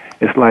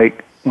 It's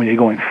like when you're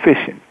going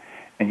fishing,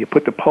 and you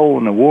put the pole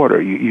in the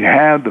water, you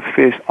have the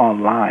fish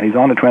on line. He's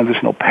on the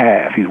transitional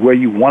path. He's where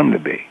you want him to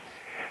be.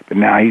 But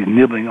now he's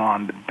nibbling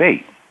on the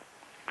bait.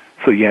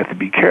 So you have to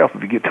be careful.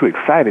 If you get too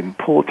excited and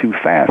pull too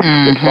fast,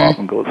 he slips off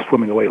and goes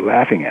swimming away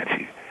laughing at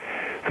you.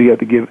 So you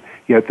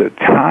have to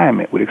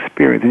time it with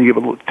experience, and you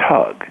give a little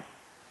tug.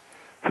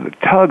 So the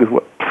tug is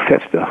what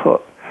sets the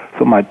hook.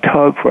 So my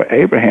tug for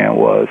Abraham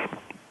was,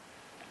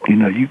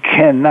 you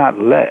cannot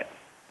let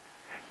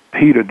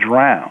Peter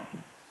drown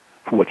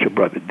for what your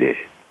brother did.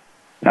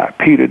 Now, if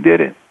Peter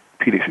did it,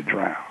 Peter should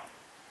drown.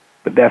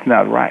 But that's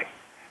not right.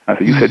 I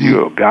said, you said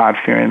you're a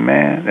God-fearing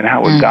man, then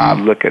how would God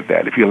look at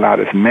that if you allow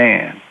this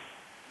man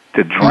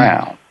to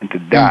drown and to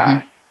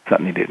die,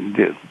 something he didn't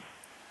do?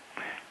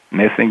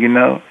 Next thing you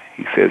know,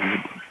 he says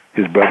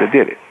his brother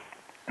did it,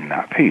 and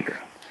not Peter.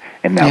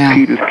 And now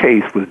Peter's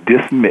case was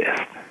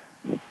dismissed.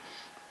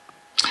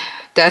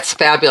 That's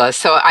fabulous.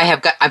 So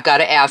I've got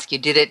to ask you,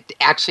 did it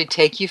actually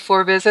take you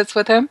 4 visits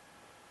with him?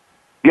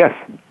 Yes.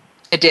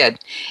 It did.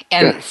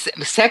 And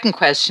the second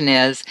question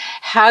is,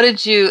 how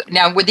did you,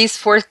 now were these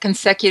 4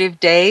 consecutive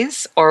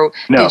days, or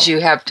did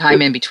you have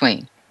time in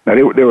between? No,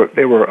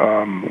 they were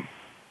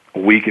a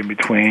week in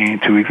between,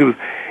 2 weeks.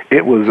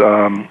 It was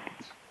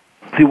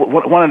see,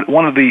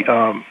 one of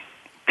the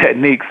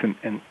techniques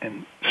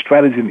and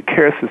strategies in the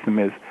C.A.R.E system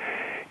is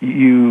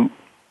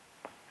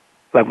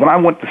like when I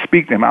went to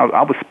speak to him,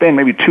 I would spend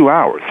maybe 2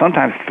 hours,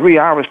 sometimes 3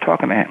 hours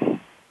talking to him,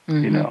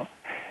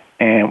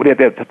 and we had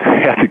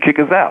to kick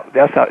us out.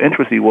 That's how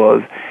interested he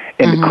was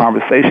in the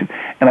conversation.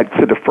 And like I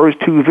said, the first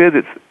 2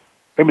 visits,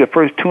 maybe the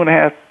first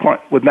 2.5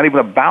 points was not even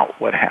about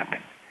what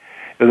happened.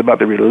 It was about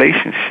the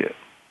relationship.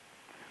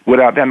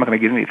 Without that, I'm not going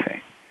to get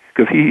anything.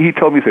 Because he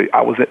told me,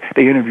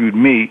 they interviewed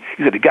me.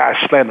 He said, the guy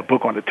slammed the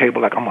book on the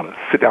table like I'm going to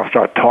sit down and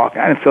start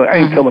talking. I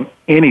didn't tell him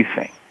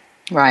anything.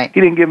 Right.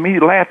 He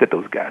laughed at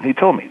those guys. He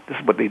told me, this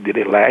is what they did.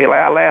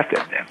 I laughed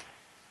at them.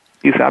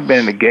 He said, I've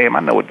been in the game. I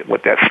know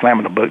what that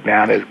slamming the book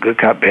down is, good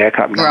cop, bad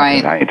cop.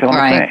 Right. I ain't telling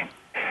him a thing.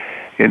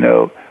 You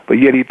know, but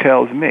yet he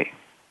tells me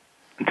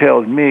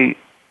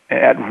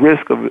at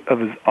risk of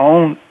his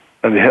own,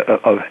 of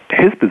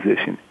his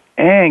position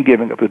and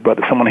giving up his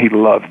brother, someone he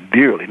loves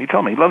dearly. And he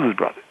told me he loves his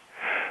brother.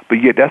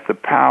 But yet that's the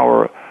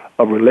power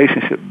of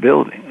relationship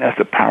building. That's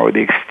the power of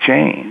the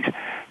exchange.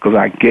 Because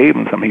I gave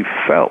him something he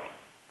felt.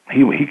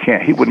 He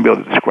wouldn't be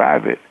able to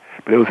describe it,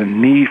 but there was a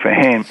need for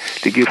him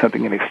to give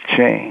something in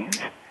exchange.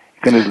 He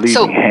couldn't just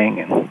leave me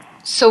hanging.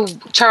 So,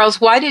 Charles,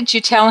 why did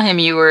you tell him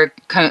you were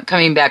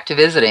coming back to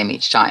visit him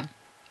each time?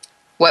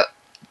 What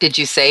did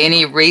you say?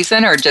 Any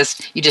reason, or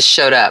you just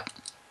showed up?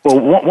 Well,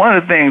 one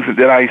of the things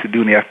that I used to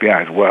do in the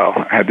FBI as well,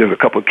 there's a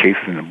couple of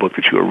cases in the book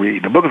that you will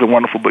read. The book is a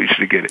wonderful book. You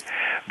should get it.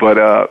 But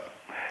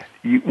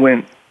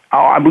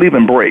I believe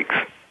in breaks,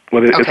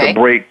 whether it's a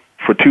break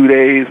for 2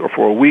 days or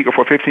for a week or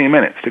for 15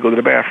 minutes to go to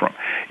the bathroom.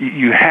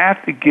 You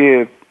have to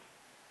give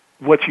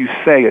what you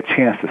say a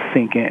chance to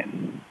sink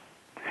in.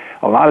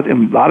 A lot of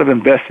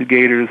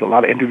investigators, a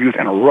lot of interviews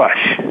in a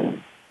rush.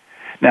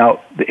 Now,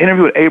 the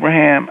interview with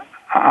Abraham,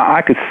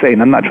 I could say,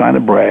 and I'm not trying to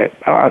brag,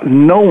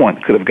 no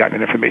one could have gotten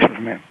that information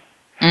from him.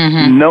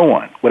 Mm-hmm. No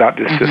one without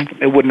this system.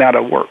 It would not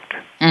have worked.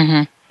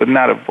 Mm-hmm. Would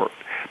not have worked.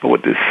 But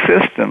with this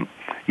system,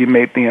 you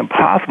made the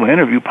impossible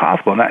interview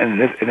possible.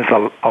 And it's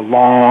a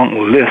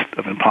long list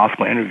of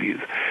impossible interviews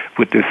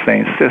with this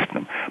same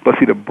system. But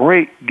see, the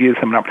break gives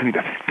him an opportunity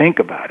to think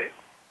about it.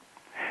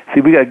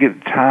 See, we got to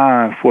give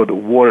time for the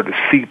water to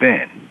seep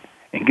in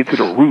and get to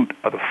the root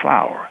of the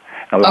flower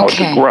and allow it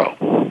to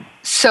grow.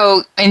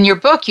 So in your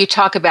book, you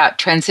talk about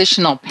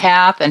transitional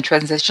path and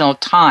transitional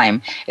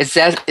time. Is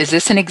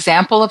this an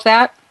example of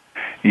that?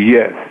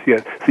 Yes.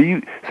 So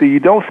you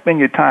don't spend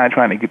your time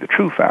trying to get the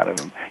truth out of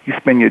him. You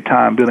spend your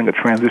time building a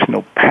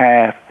transitional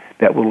path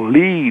that will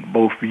lead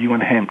both you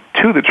and him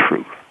to the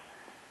truth.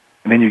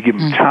 And then you give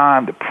him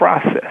time to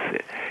process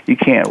it. You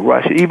can't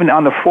rush it. Even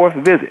on the fourth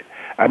visit,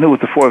 I knew it was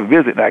the fourth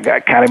visit, and I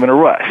got kind of in a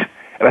rush.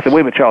 And I said,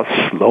 wait a minute, Charles,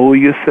 slow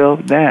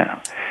yourself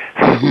down.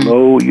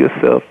 Slow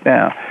yourself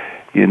down.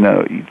 You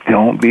know, you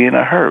don't be in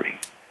a hurry.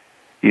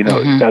 You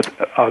know,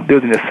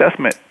 there's an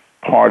assessment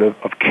part of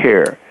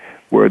C.A.R.E.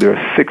 where there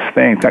are 6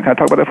 things. Can I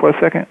talk about that for a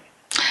second?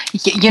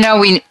 You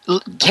know,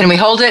 can we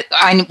hold it?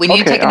 We need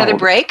to take another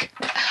break.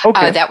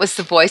 Okay. That was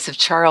the voice of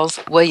Charles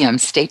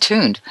Williams. Stay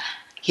tuned.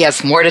 He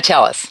has more to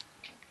tell us.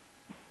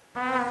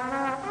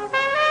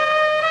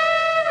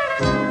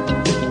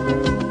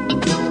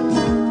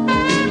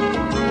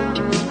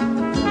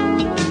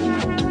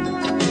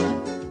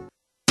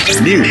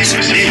 News,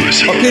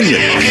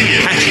 opinion,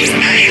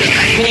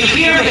 Can you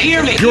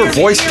hear me? your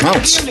voice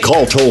counts.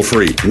 Call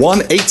toll-free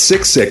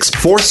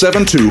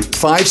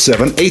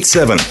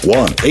 1-866-472-5787.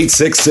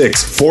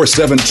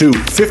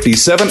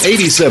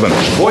 1-866-472-5787.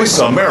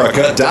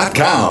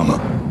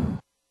 VoiceAmerica.com.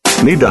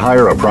 Need to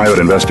hire a private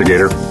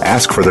investigator?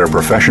 Ask for their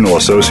professional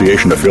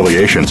association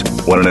affiliations.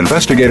 When an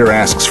investigator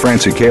asks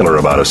Francie C.A.R.E.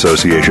 about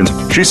associations,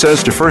 she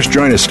says to first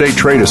join a state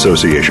trade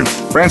association.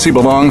 Francie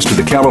belongs to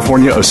the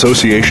California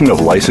Association of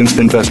Licensed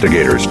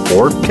Investigators,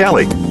 or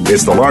CALI.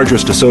 It's the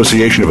largest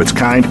association of its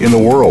kind in the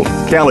world.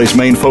 CALI's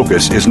main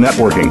focus is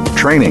networking,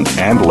 training,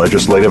 and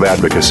legislative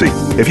advocacy.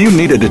 If you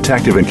need a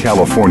detective in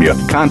California,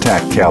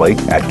 contact CALI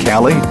at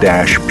cali-pi.org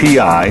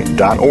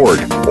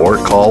or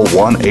call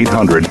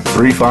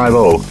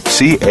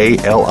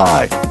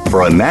 1-800-350-CALI.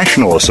 For a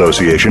national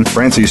association,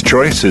 Francie's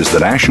choice is the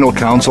National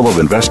Council of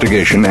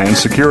Investigation and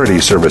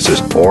Security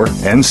Services, or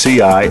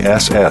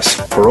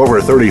NCISS. For over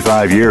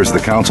 35 years, the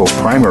Council's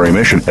primary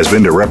mission has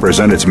been to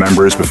represent its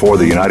members before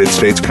the United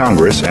States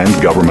Congress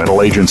and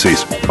governmental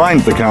agencies.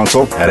 Find the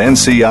Council at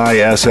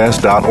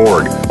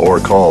nciss.org or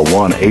call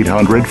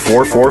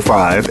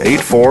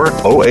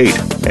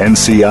 1-800-445-8408.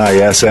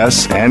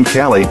 NCISS and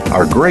CALI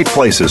are great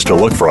places to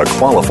look for a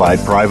qualified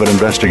private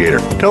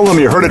investigator. Tell them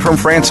you heard it from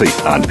Francie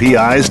on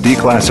PI's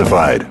Declassified.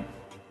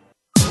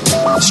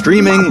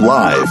 Streaming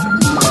live,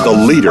 the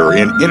leader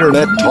in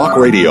Internet talk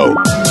radio,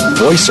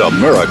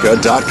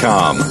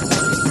 VoiceAmerica.com.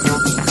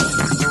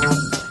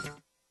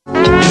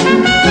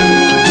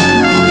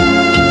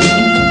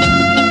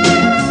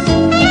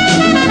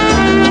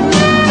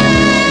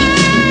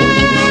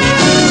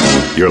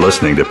 You're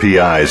listening to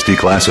PI's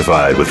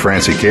Declassified with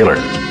Francie C.A.R.E.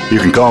 You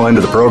can call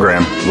into the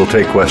program. We'll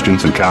take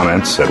questions and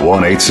comments at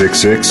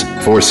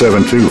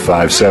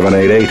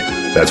 1-866-472-5788.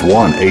 That's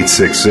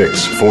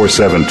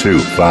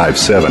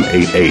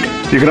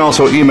 1-866-472-5788. You can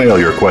also email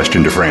your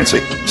question to Francie.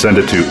 Send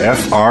it to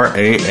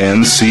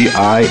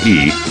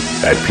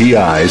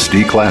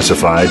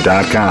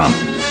FRANCIE@PIsDeclassified.com.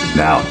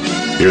 Now,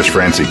 here's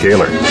Francie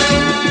C.A.R.E.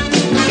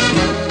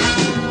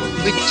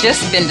 We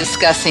just been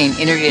discussing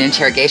Interview and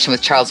Interrogation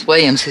with Charles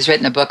Williams, who's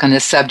written a book on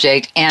this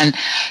subject. And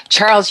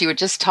Charles, you were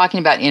just talking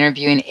about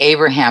interviewing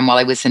Abraham while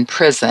he was in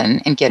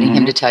prison and getting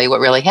him to tell you what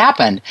really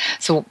happened.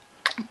 So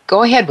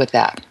go ahead with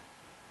that.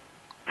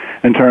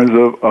 In terms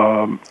of,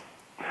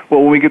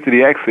 well, when we get to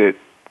the exit,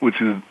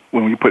 which is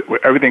when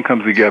where everything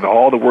comes together,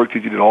 all the work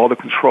that you did, all the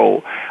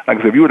control. Like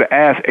I said, if you were to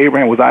ask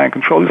Abraham, was I in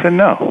control? He said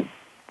no.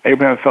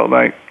 Abraham felt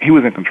like he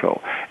was in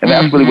control, and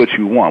that's really what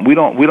you want. We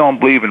don't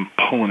believe in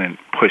pulling and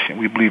pushing.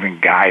 We believe in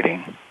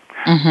guiding.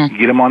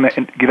 Get him on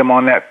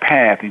that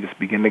path. You just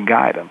begin to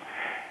guide him,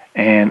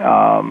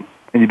 and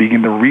you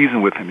begin to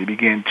reason with him. You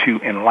begin to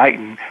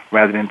enlighten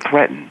rather than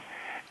threaten.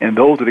 And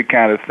those are the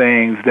kind of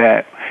things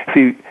that,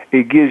 see,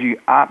 it gives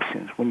you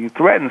options. When you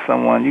threaten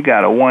someone, you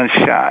got a one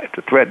shot. If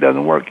the threat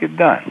doesn't work, you're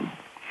done.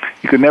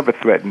 You could never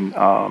threaten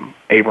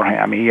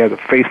Abraham. I mean, he has a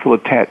face full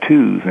of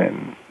tattoos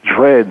and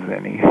dreads,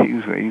 and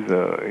he's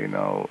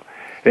a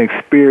an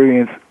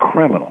experienced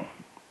criminal.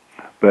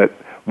 But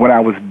when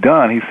I was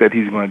done, he said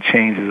he's going to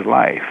change his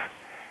life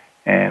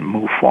and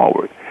move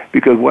forward.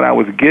 Because what I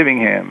was giving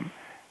him,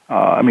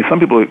 some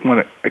people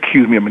want to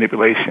accuse me of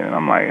manipulation, and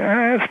I'm like,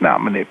 it's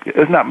not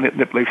manipulation. It's not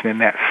manipulation in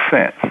that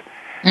sense.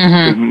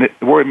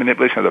 The word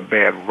manipulation has a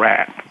bad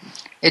rap.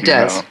 It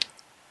does.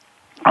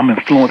 I'm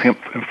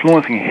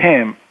influencing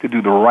him to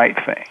do the right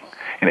thing,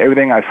 and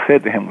everything I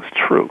said to him was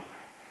true.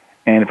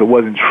 And if it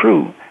wasn't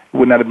true, it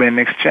would not have been an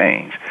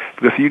exchange,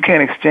 because you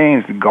can't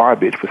exchange the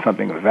garbage for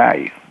something of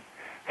value.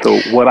 So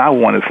what I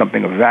want is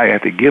something of value. I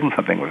have to give him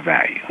something of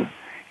value.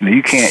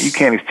 You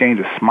can't exchange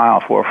a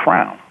smile for a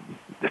frown.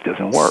 This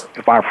doesn't work.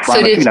 If I frown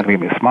at you, you're not going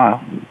to give me a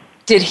smile.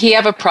 Did he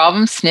have a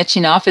problem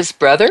snitching off his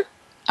brother?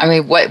 I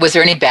mean, was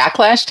there any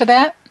backlash to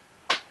that?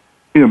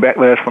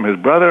 Backlash from his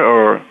brother,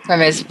 or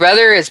from his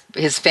brother,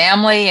 his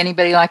family,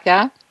 anybody like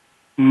that?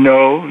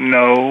 No.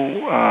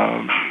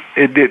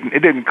 It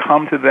didn't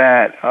come to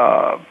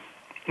that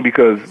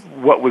because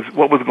what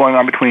was going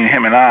on between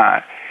him and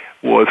I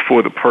was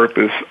for the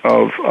purpose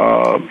of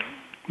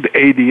the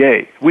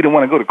ADA. We didn't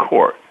want to go to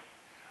court.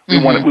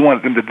 We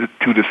wanted them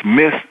to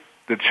dismiss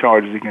the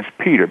charges against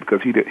Peter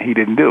because he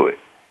didn't do it.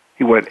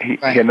 He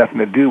had nothing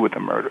to do with the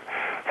murder.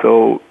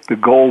 So the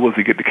goal was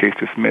to get the case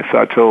dismissed. So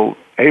I told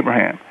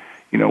Abraham,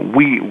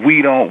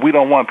 we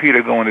don't want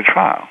Peter going to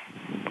trial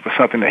for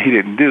something that he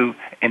didn't do,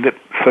 end up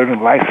serving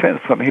a life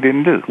sentence for something he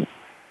didn't do,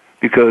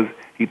 because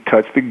he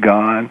touched the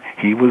gun.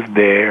 He was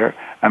there.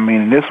 I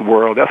mean, in this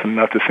world, that's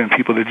enough to send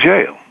people to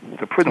jail,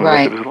 to prison the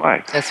rest of his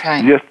life. That's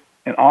right.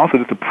 And also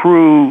just to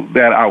prove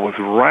that I was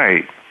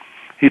right,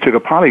 he took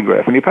a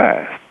polygraph and he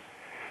passed.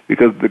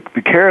 Because the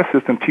C.A.R.E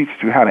system teaches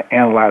you how to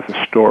analyze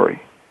a story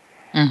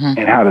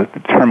and how to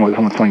determine whether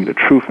someone's telling you the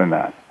truth or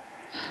not.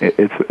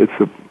 It's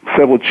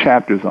several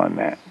chapters on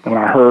that. And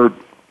when I heard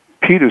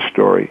Peter's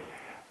story,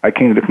 I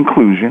came to the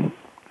conclusion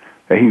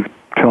that he's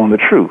telling the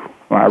truth.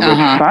 When I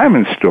read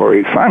Simon's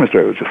story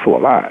was just full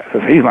of lies.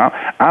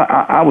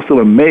 I was still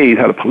amazed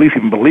how the police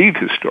even believed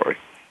his story.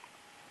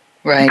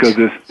 Right. Because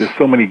there's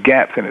so many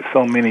gaps in it,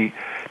 so many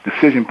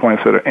decision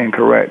points that are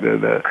incorrect,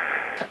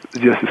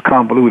 just as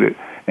convoluted.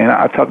 And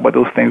I talk about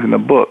those things in the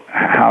book,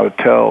 how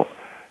to tell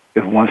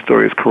if one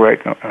story is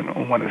correct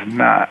and one is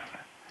not.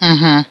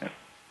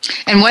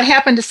 And what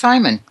happened to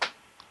Simon?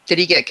 Did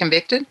he get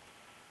convicted?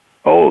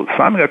 Oh,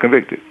 Simon got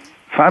convicted.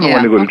 Simon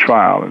wanted to go to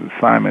trial, and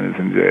Simon is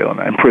in jail and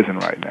in prison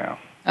right now.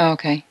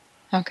 Okay.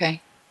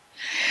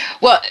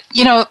 Well,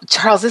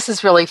 Charles, this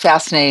is really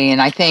fascinating,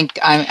 and I think,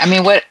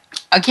 what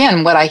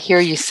I hear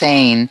you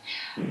saying,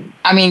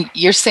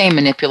 you're saying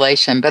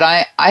manipulation, but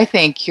I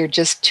think you're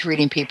just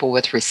treating people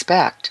with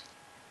respect.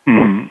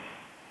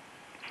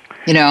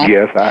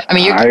 Yes,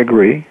 I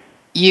agree.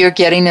 You're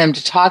getting them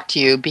to talk to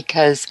you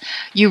because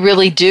you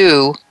really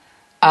do.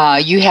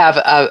 You have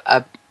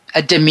a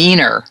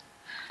demeanor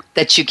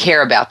that you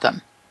care about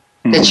them,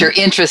 that you're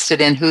interested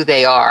in who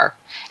they are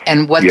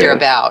and what they're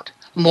about,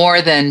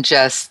 more than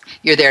just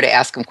you're there to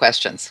ask them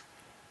questions.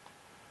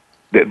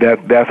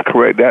 That's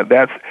correct.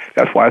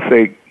 That's why I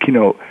say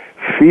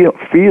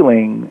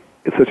feeling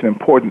is such an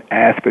important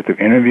aspect of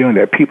interviewing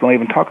that people don't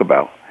even talk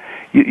about.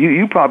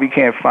 You probably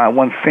can't find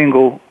one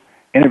single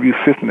interview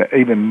system that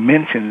even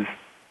mentions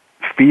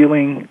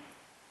feeling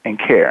and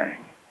caring.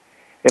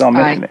 They don't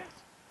mention it.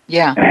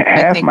 Yeah. And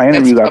half my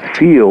interviews, I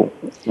feel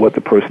what the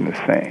person is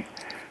saying.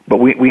 But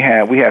we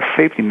have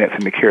safety nets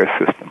in the C.A.R.E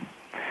system.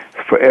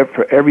 For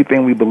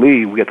everything we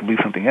believe, we have to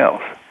believe something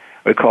else.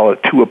 We call it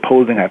two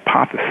opposing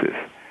hypotheses,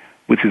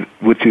 which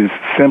is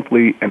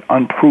simply an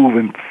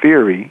unproven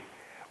theory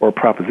or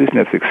proposition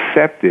that's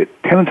accepted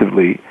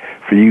tentatively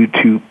for you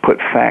to put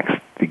facts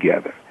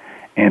together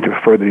and to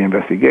further the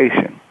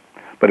investigation.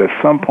 But at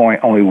some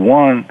point, only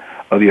one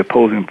of the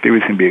opposing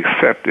theories can be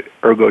accepted.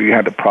 Ergo, you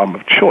have the problem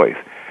of choice.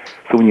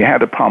 So when you have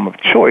the problem of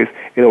choice,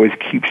 it always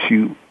keeps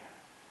you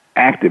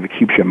active. It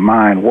keeps your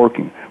mind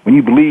working. When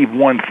you believe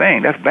one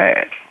thing, that's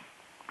bad,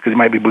 because you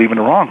might be believing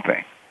the wrong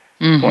thing.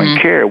 So in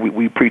C.A.R.E,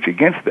 we preach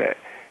against that.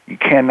 You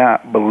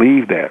cannot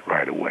believe that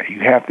right away.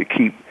 You have to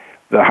keep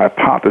the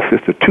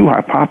hypothesis, the two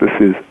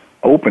hypotheses,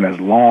 open as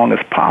long as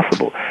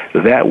possible.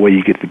 That way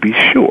you get to be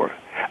sure.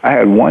 I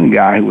had one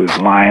guy who was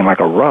lying like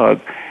a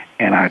rug,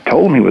 and I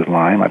told him he was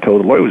lying. I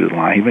told the lawyer he was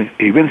lying.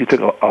 He eventually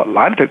took a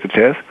lie detector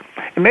test,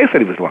 and they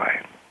said he was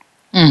lying.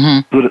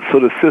 So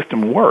the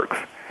system works,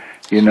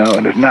 and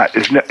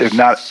it's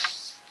not.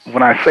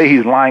 When I say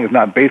he's lying, it's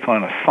not based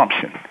on an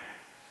assumption.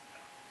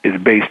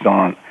 It's based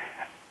on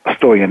a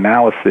story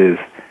analysis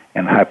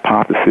and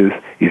hypothesis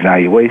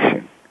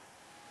evaluation.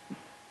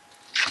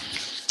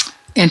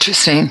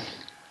 Interesting.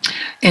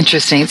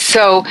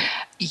 So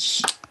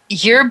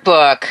your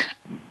book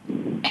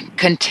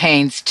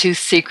contains 2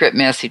 secret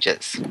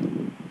messages.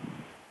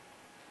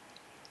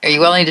 Are you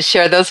willing to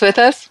share those with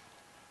us?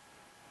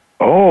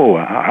 Oh,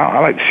 I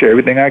like to share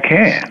everything I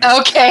can.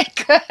 Okay,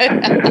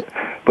 good.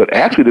 But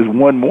actually, there's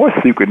one more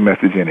secret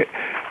message in it.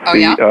 Oh,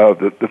 yeah?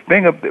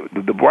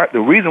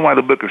 The reason why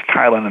the book is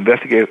titled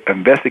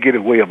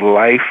Investigative Way of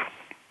Life,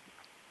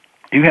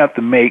 you have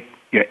to make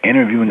your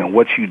interviewing and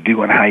what you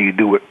do and how you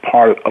do it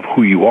part of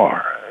who you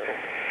are.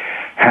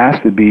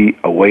 Has to be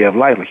a way of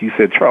life. Like you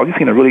said, Charles, you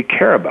seem to really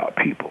care about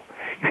people.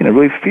 You seem to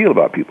really feel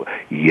about people.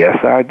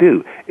 Yes, I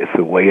do. It's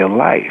a way of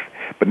life.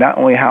 But not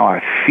only how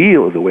I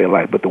feel is a way of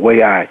life, but the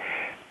way I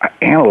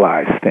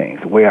analyze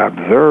things, the way I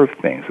observe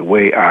things, the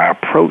way I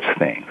approach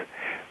things,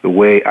 the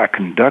way I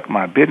conduct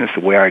my business,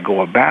 the way I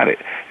go about it.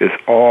 It's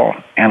all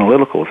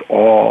analytical. It's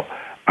all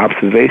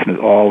observation.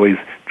 It's always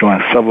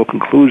drawing several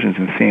conclusions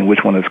and seeing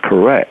which one is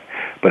correct.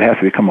 But it has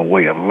to become a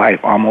way of life,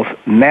 almost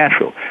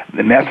natural.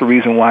 And that's the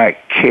reason why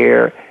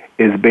CARE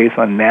is based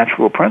on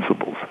natural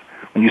principles.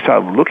 When you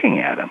start looking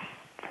at them,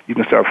 you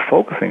can start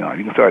focusing on it.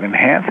 You can start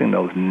enhancing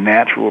those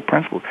natural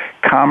principles.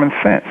 Common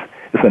sense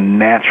is a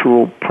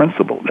natural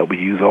principle that we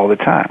use all the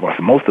time, or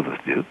most of us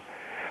do.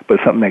 But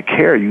it's something that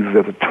CARE uses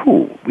as a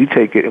tool. We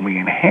take it and we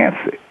enhance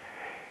it.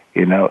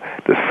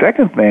 The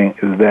second thing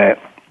is that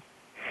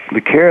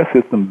the CARE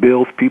system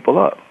builds people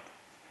up.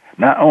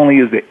 Not only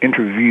is the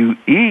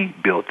interviewee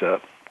built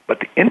up, but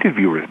the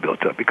interviewer is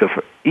built up, because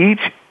for each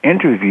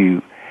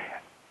interview,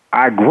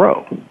 I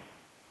grow.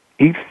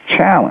 Each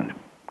challenge,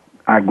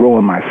 I grow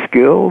in my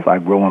skills, I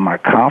grow in my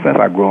confidence,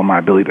 I grow in my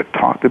ability to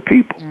talk to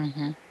people.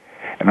 And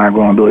I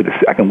grow in my ability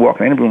to I can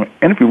walk in the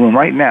interview room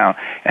right now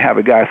and have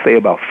a guy say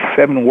about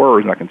 7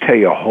 words, and I can tell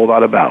you a whole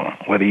lot about him,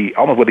 whether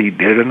he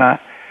did it or not.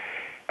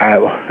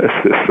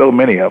 There's so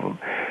many of them.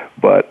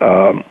 But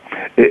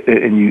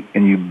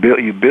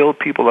you build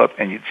people up,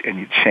 and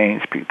you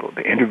change people.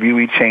 The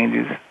interviewee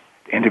changes,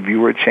 the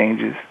interviewer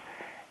changes,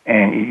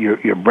 and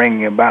you're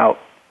bringing about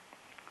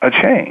a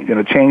change. And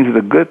a change is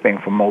a good thing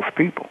for most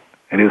people.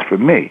 It is for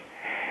me.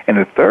 And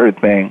the third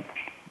thing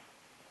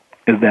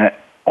is that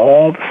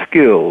all the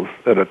skills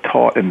that are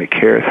taught in the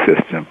CARE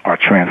system are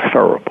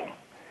transferable.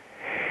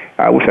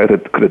 I wish I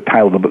could have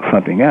titled the book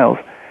something else,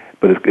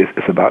 but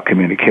it's about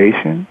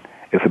communication.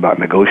 It's about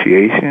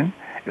negotiation.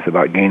 It's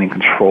about gaining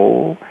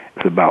control.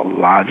 It's about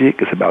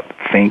logic. It's about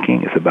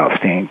thinking. It's about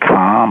staying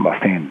calm, about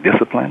staying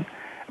disciplined,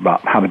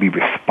 about how to be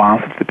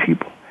responsive to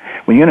people.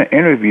 When you're in an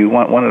interview,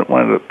 one of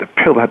the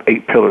pillars, I have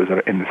 8 pillars that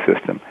are in the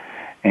system,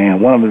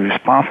 and one of them is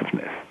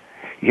responsiveness.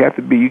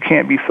 You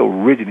can't be so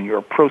rigid in your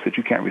approach that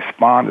you can't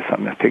respond to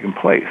something that's taking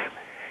place.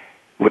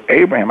 With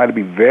Abraham, I had to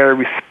be very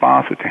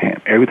responsive to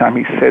him. Every time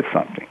he said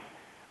something,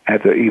 I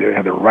had to either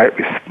have the right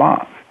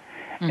response.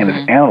 And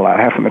it's analyze.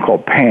 I have something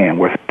called PAM,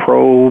 where it's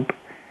probe,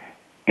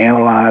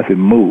 analyze, and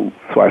move.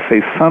 So I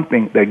say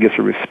something that gets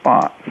a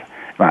response.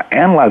 And I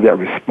analyze that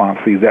response,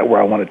 see, is that where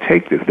I want to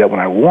take this? Is that what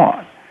I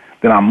want?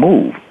 Then I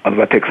move,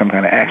 unless I take some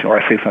kind of action or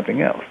I say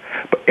something else.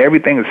 But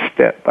everything is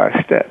step by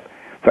step.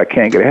 So I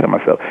can't get ahead of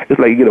myself. It's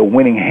like you get a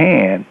winning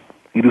hand,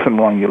 you do something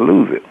wrong, you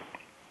lose it.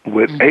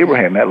 With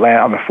Abraham,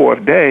 on the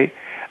 4th day,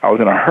 I was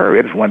in a hurry.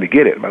 I just wanted to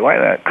get it. I'm like, why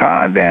that?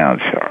 Calm down,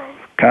 Charles.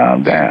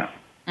 Calm down.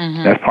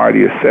 That's part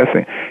of the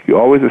assessing. You're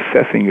always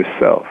assessing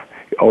yourself.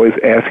 You're always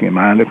asking, am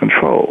I under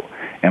control?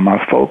 Am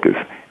I focused?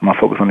 Am I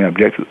focused on the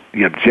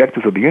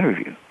objectives of the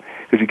interview?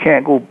 Because you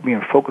can't go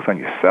being focused on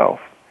yourself.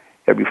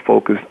 You have to be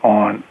focused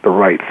on the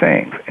right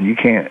things. And you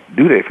can't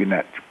do that if you're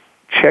not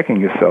checking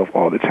yourself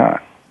all the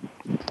time.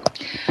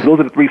 So those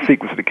are the 3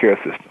 secrets of the CARE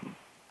system.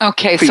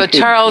 Okay, so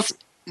Charles,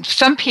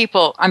 some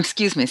people,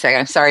 excuse me a second,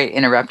 I'm sorry to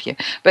interrupt you,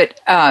 but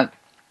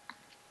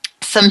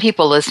some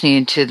people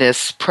listening to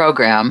this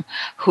program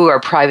who are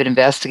private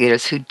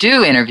investigators who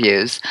do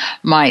interviews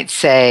might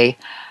say,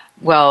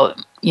 well,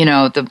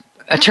 the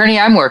attorney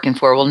I'm working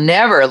for will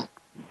never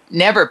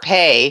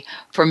pay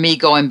for me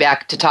going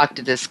back to talk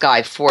to this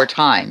guy 4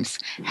 times.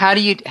 How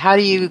do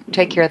you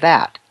take care of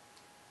that?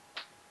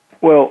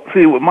 Well,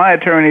 see, with my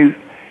attorneys,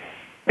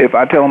 if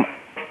I tell him,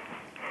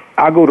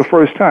 I'll go the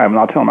first time, and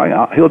I'll tell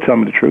him, he'll tell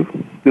me the truth.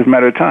 It's just a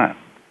matter of time.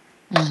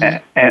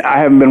 And I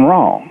haven't been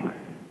wrong.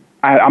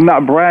 I'm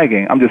not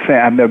bragging. I'm just saying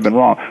I've never been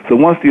wrong. So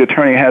once the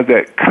attorney has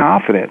that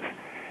confidence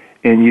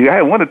in you, I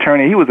had one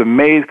attorney, he was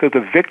amazed because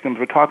the victims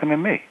were talking to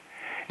me.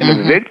 And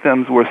the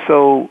victims were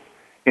so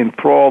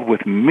enthralled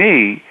with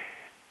me.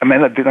 I mean,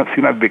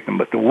 not victim,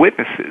 but the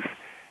witnesses.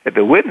 That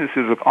the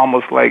witnesses were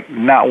almost like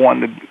not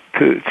wanting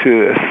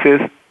to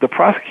assist the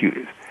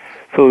prosecutors.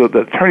 So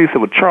the attorney said,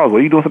 well, Charles, are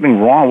you doing something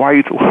wrong? Why are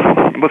you,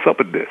 what's up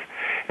with this?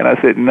 And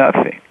I said,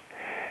 nothing.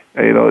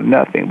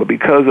 Nothing. But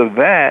because of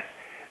that,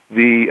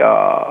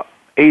 the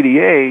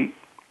ADA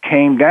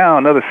came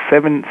down another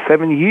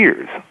seven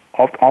years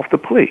off the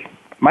plea.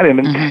 Might have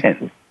been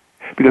 10.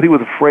 Because he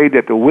was afraid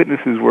that the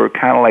witnesses were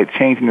kind of like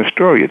changing the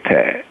story a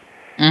tad.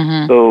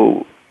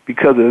 So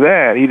because of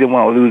that, he didn't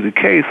want to lose the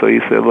case, so he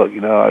said, look,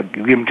 I'll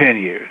give him 10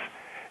 years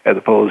as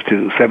opposed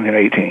to 17 or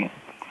 18.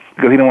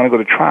 Because he didn't want to go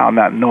to trial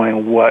not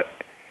knowing what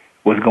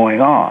was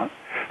going on.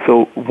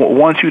 So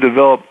once you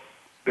develop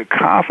the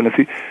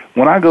confidence,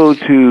 when I go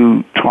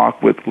to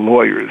talk with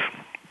lawyers,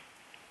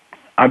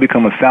 I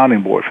become a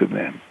sounding board for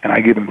them, and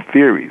I give them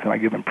theories, and I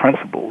give them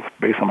principles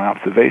based on my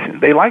observations.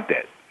 They like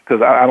that,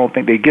 because I don't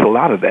think they get a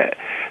lot of that.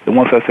 And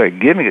once I start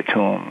giving it to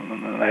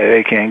them,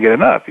 they can't get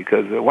enough,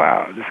 because,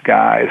 wow, this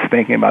guy is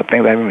thinking about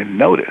things I haven't even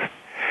noticed.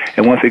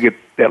 And once they get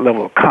that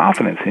level of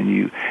confidence in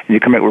you, and you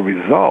come up with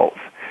results,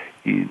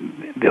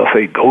 they'll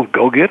say,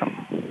 go get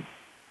them.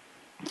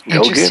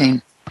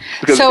 Interesting.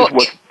 Because so,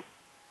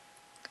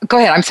 go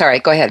ahead. I'm sorry.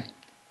 Go ahead.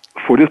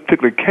 For this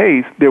particular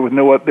case, there was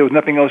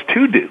nothing else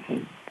to do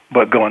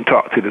but go and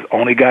talk to this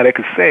only guy that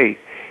could say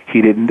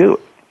he didn't do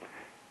it.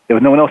 There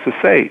was no one else to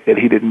say that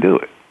he didn't do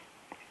it.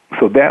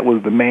 So that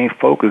was the main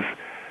focus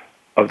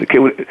of the case.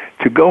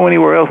 To go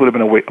anywhere else would have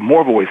been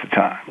more of a waste of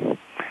time.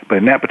 But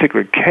in that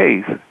particular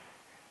case,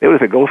 they would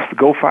have said,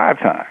 go 5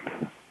 times.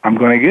 I'm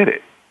going to get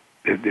it.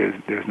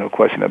 There's no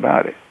question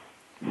about it.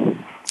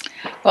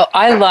 Well,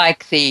 I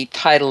like the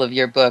title of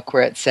your book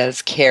where it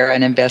says C.A.R.E,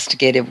 an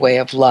investigative way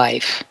of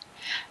life.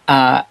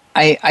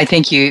 I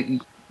think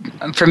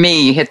for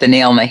me, you hit the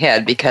nail on the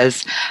head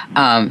because,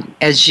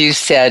 as you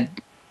said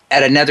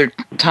at another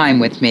time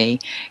with me,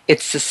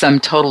 it's the sum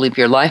total of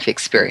your life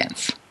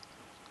experience.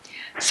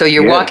 So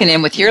you're walking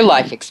in with your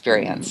life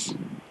experience,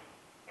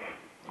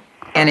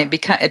 and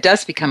it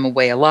does become a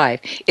way of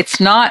life. It's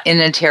not an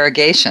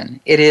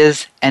interrogation; it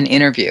is an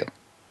interview.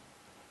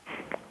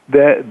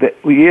 It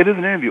is an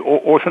interview,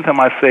 or sometimes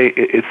I say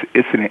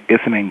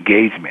it's an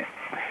engagement.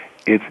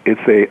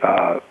 It's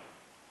a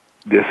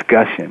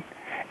discussion.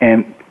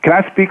 And can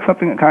I speak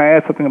something? Can I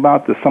add something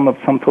about the sum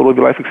total of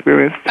your life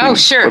experience? Oh,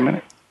 sure. For a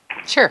minute?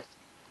 Sure.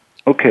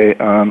 Okay.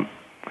 Hold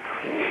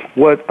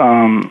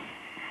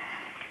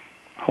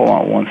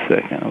on one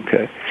second.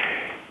 Okay.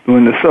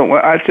 When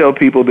I tell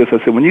people this, I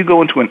say when you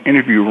go into an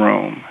interview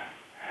room,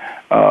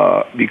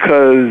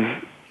 because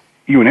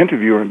you're an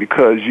interviewer and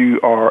because you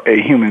are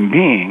a human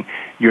being,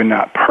 you're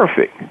not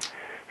perfect.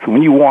 So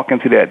when you walk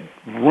into that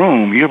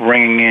room, you're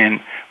bringing in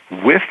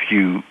with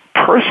you,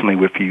 personally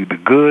with you, the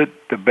good,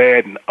 the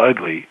bad, and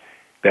ugly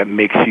that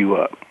makes you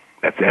up.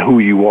 That's who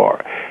you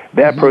are.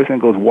 That person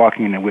goes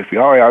walking in there with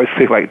you. All right, I always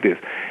say it like this.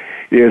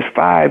 There's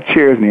 5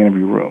 chairs in the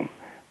interview room.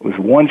 There's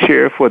 1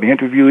 chair for the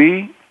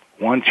interviewee,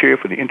 1 chair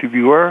for the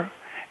interviewer,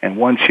 and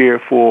 1 chair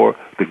for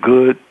the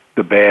good,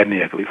 the bad, and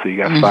the ugly. So you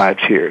got 5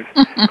 chairs.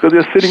 Because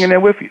they're sitting in there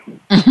with you.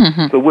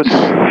 So what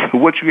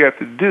you have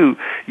to do,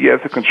 you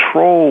have to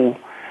control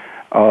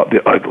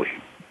the ugly.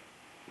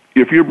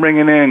 If you're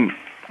bringing in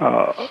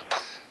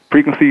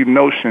preconceived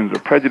notions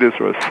or prejudice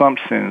or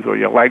assumptions or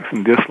your likes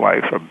and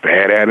dislikes or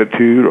bad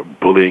attitude or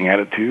bullying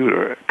attitude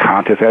or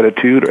contest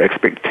attitude or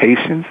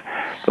expectations,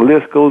 the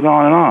list goes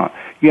on and on.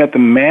 You have to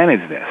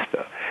manage that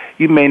stuff.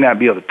 You may not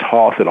be able to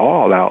toss it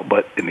all out,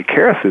 but in the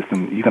C.A.R.E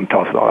system, you can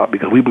toss it all out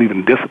because we believe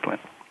in discipline.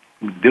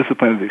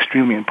 Discipline is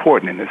extremely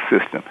important in this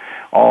system.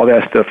 All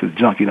that stuff is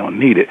junk. You don't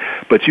need it.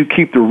 But you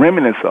keep the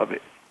remnants of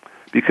it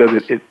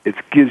because it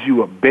gives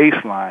you a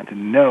baseline to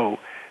know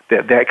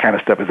that kind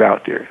of stuff is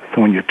out there.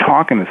 So when you're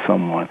talking to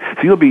someone,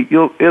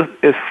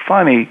 it's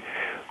funny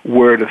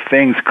where the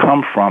things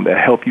come from that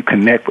help you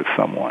connect with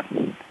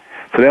someone.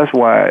 So that's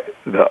why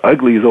the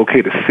ugly is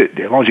okay to sit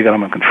there as long as you got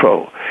them in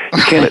control.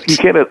 You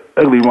can't let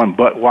ugly run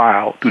butt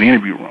wild through the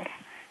interview room.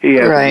 He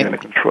has to be under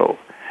control.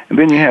 And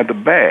then you have the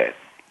bad.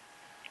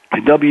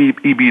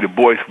 W.E.B. Du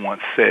Bois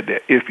once said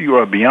that if you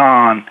are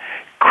beyond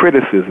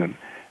criticism,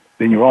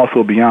 then you're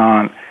also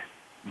beyond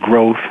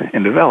growth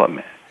and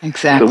development.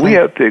 Exactly. So we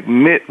have to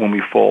admit when we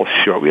fall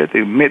short. We have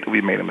to admit that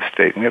we made a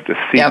mistake. We have to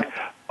seek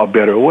a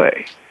better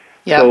way.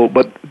 Yep. So,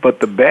 but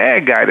the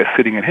bad guy that's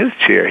sitting in his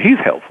chair, he's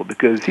helpful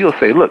because he'll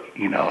say, look,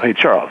 hey,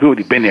 Charles, we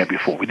already been there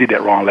before. We did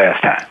that wrong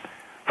last time.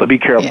 So be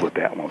careful with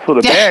that one. So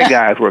the bad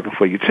guy is working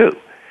for you, too.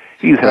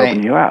 He's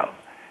helping you out,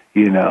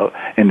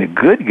 And the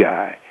good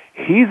guy,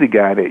 he's the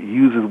guy that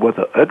uses what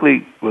the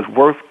ugly was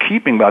worth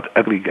keeping about the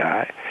ugly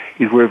guy.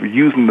 He's worth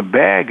using the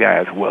bad guy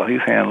as well.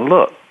 He's saying,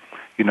 look,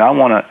 I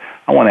want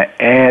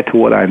to add to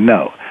what I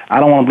know. I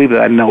don't want to believe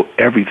that I know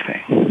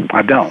everything.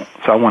 I don't.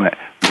 So I want to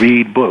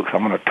read books. I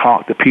want to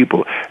talk to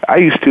people. I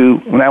used to,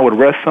 when I would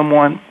arrest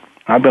someone,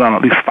 I've been on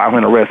at least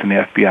 500 arrests in the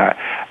FBI,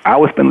 I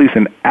would spend at least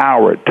an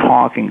hour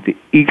talking to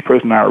each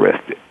person I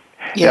arrested.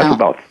 That's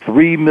about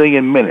 3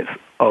 million minutes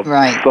of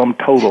right. sum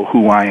total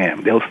who I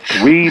am. Those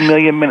 3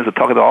 million minutes of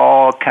talking to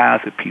all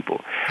kinds of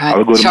people. I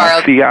would go to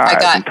Charles, my C.A.R.E.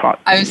 and talk.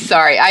 I'm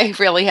sorry. I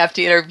really have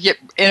to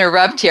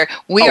interrupt here.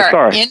 We're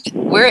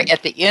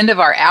at the end of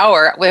our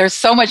hour. There's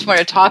so much more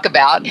to talk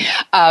about,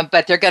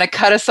 but they're going to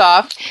cut us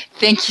off.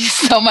 Thank you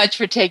so much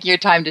for taking your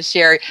time to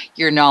share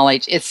your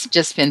knowledge. It's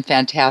just been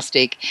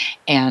fantastic.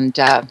 And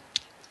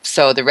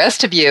so the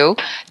rest of you,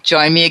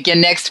 join me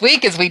again next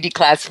week as we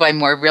declassify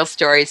more real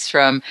stories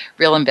from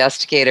real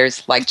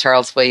investigators like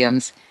Charles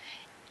Williams.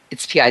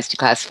 It's PI's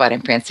Declassified.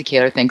 I'm Francie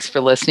Kaler. Thanks for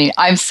listening.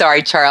 I'm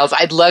sorry, Charles.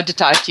 I'd love to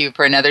talk to you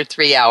for another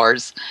 3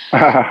 hours.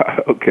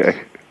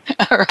 Okay.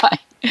 All right.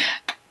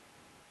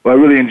 Well, I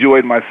really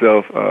enjoyed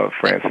myself,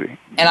 Francie.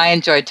 And I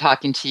enjoyed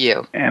talking to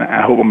you. And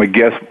I hope I'm a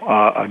guest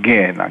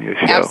again on your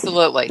show.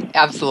 Absolutely.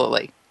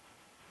 Absolutely.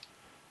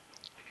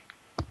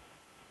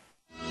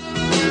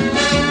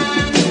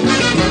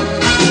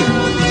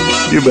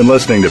 You've been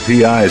listening to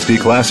PI's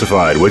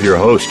Declassified with your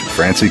host,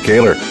 Francie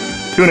Kaler.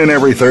 Tune in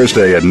every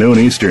Thursday at noon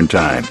Eastern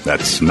Time.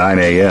 That's 9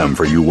 a.m.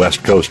 for you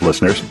West Coast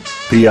listeners.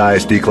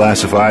 PI's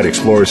Declassified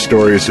explores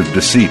stories of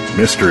deceit,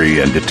 mystery,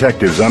 and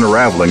detectives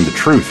unraveling the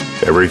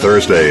truth. Every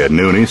Thursday at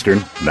noon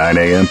Eastern, 9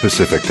 a.m.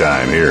 Pacific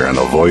Time here on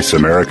the Voice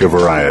America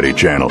Variety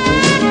Channel.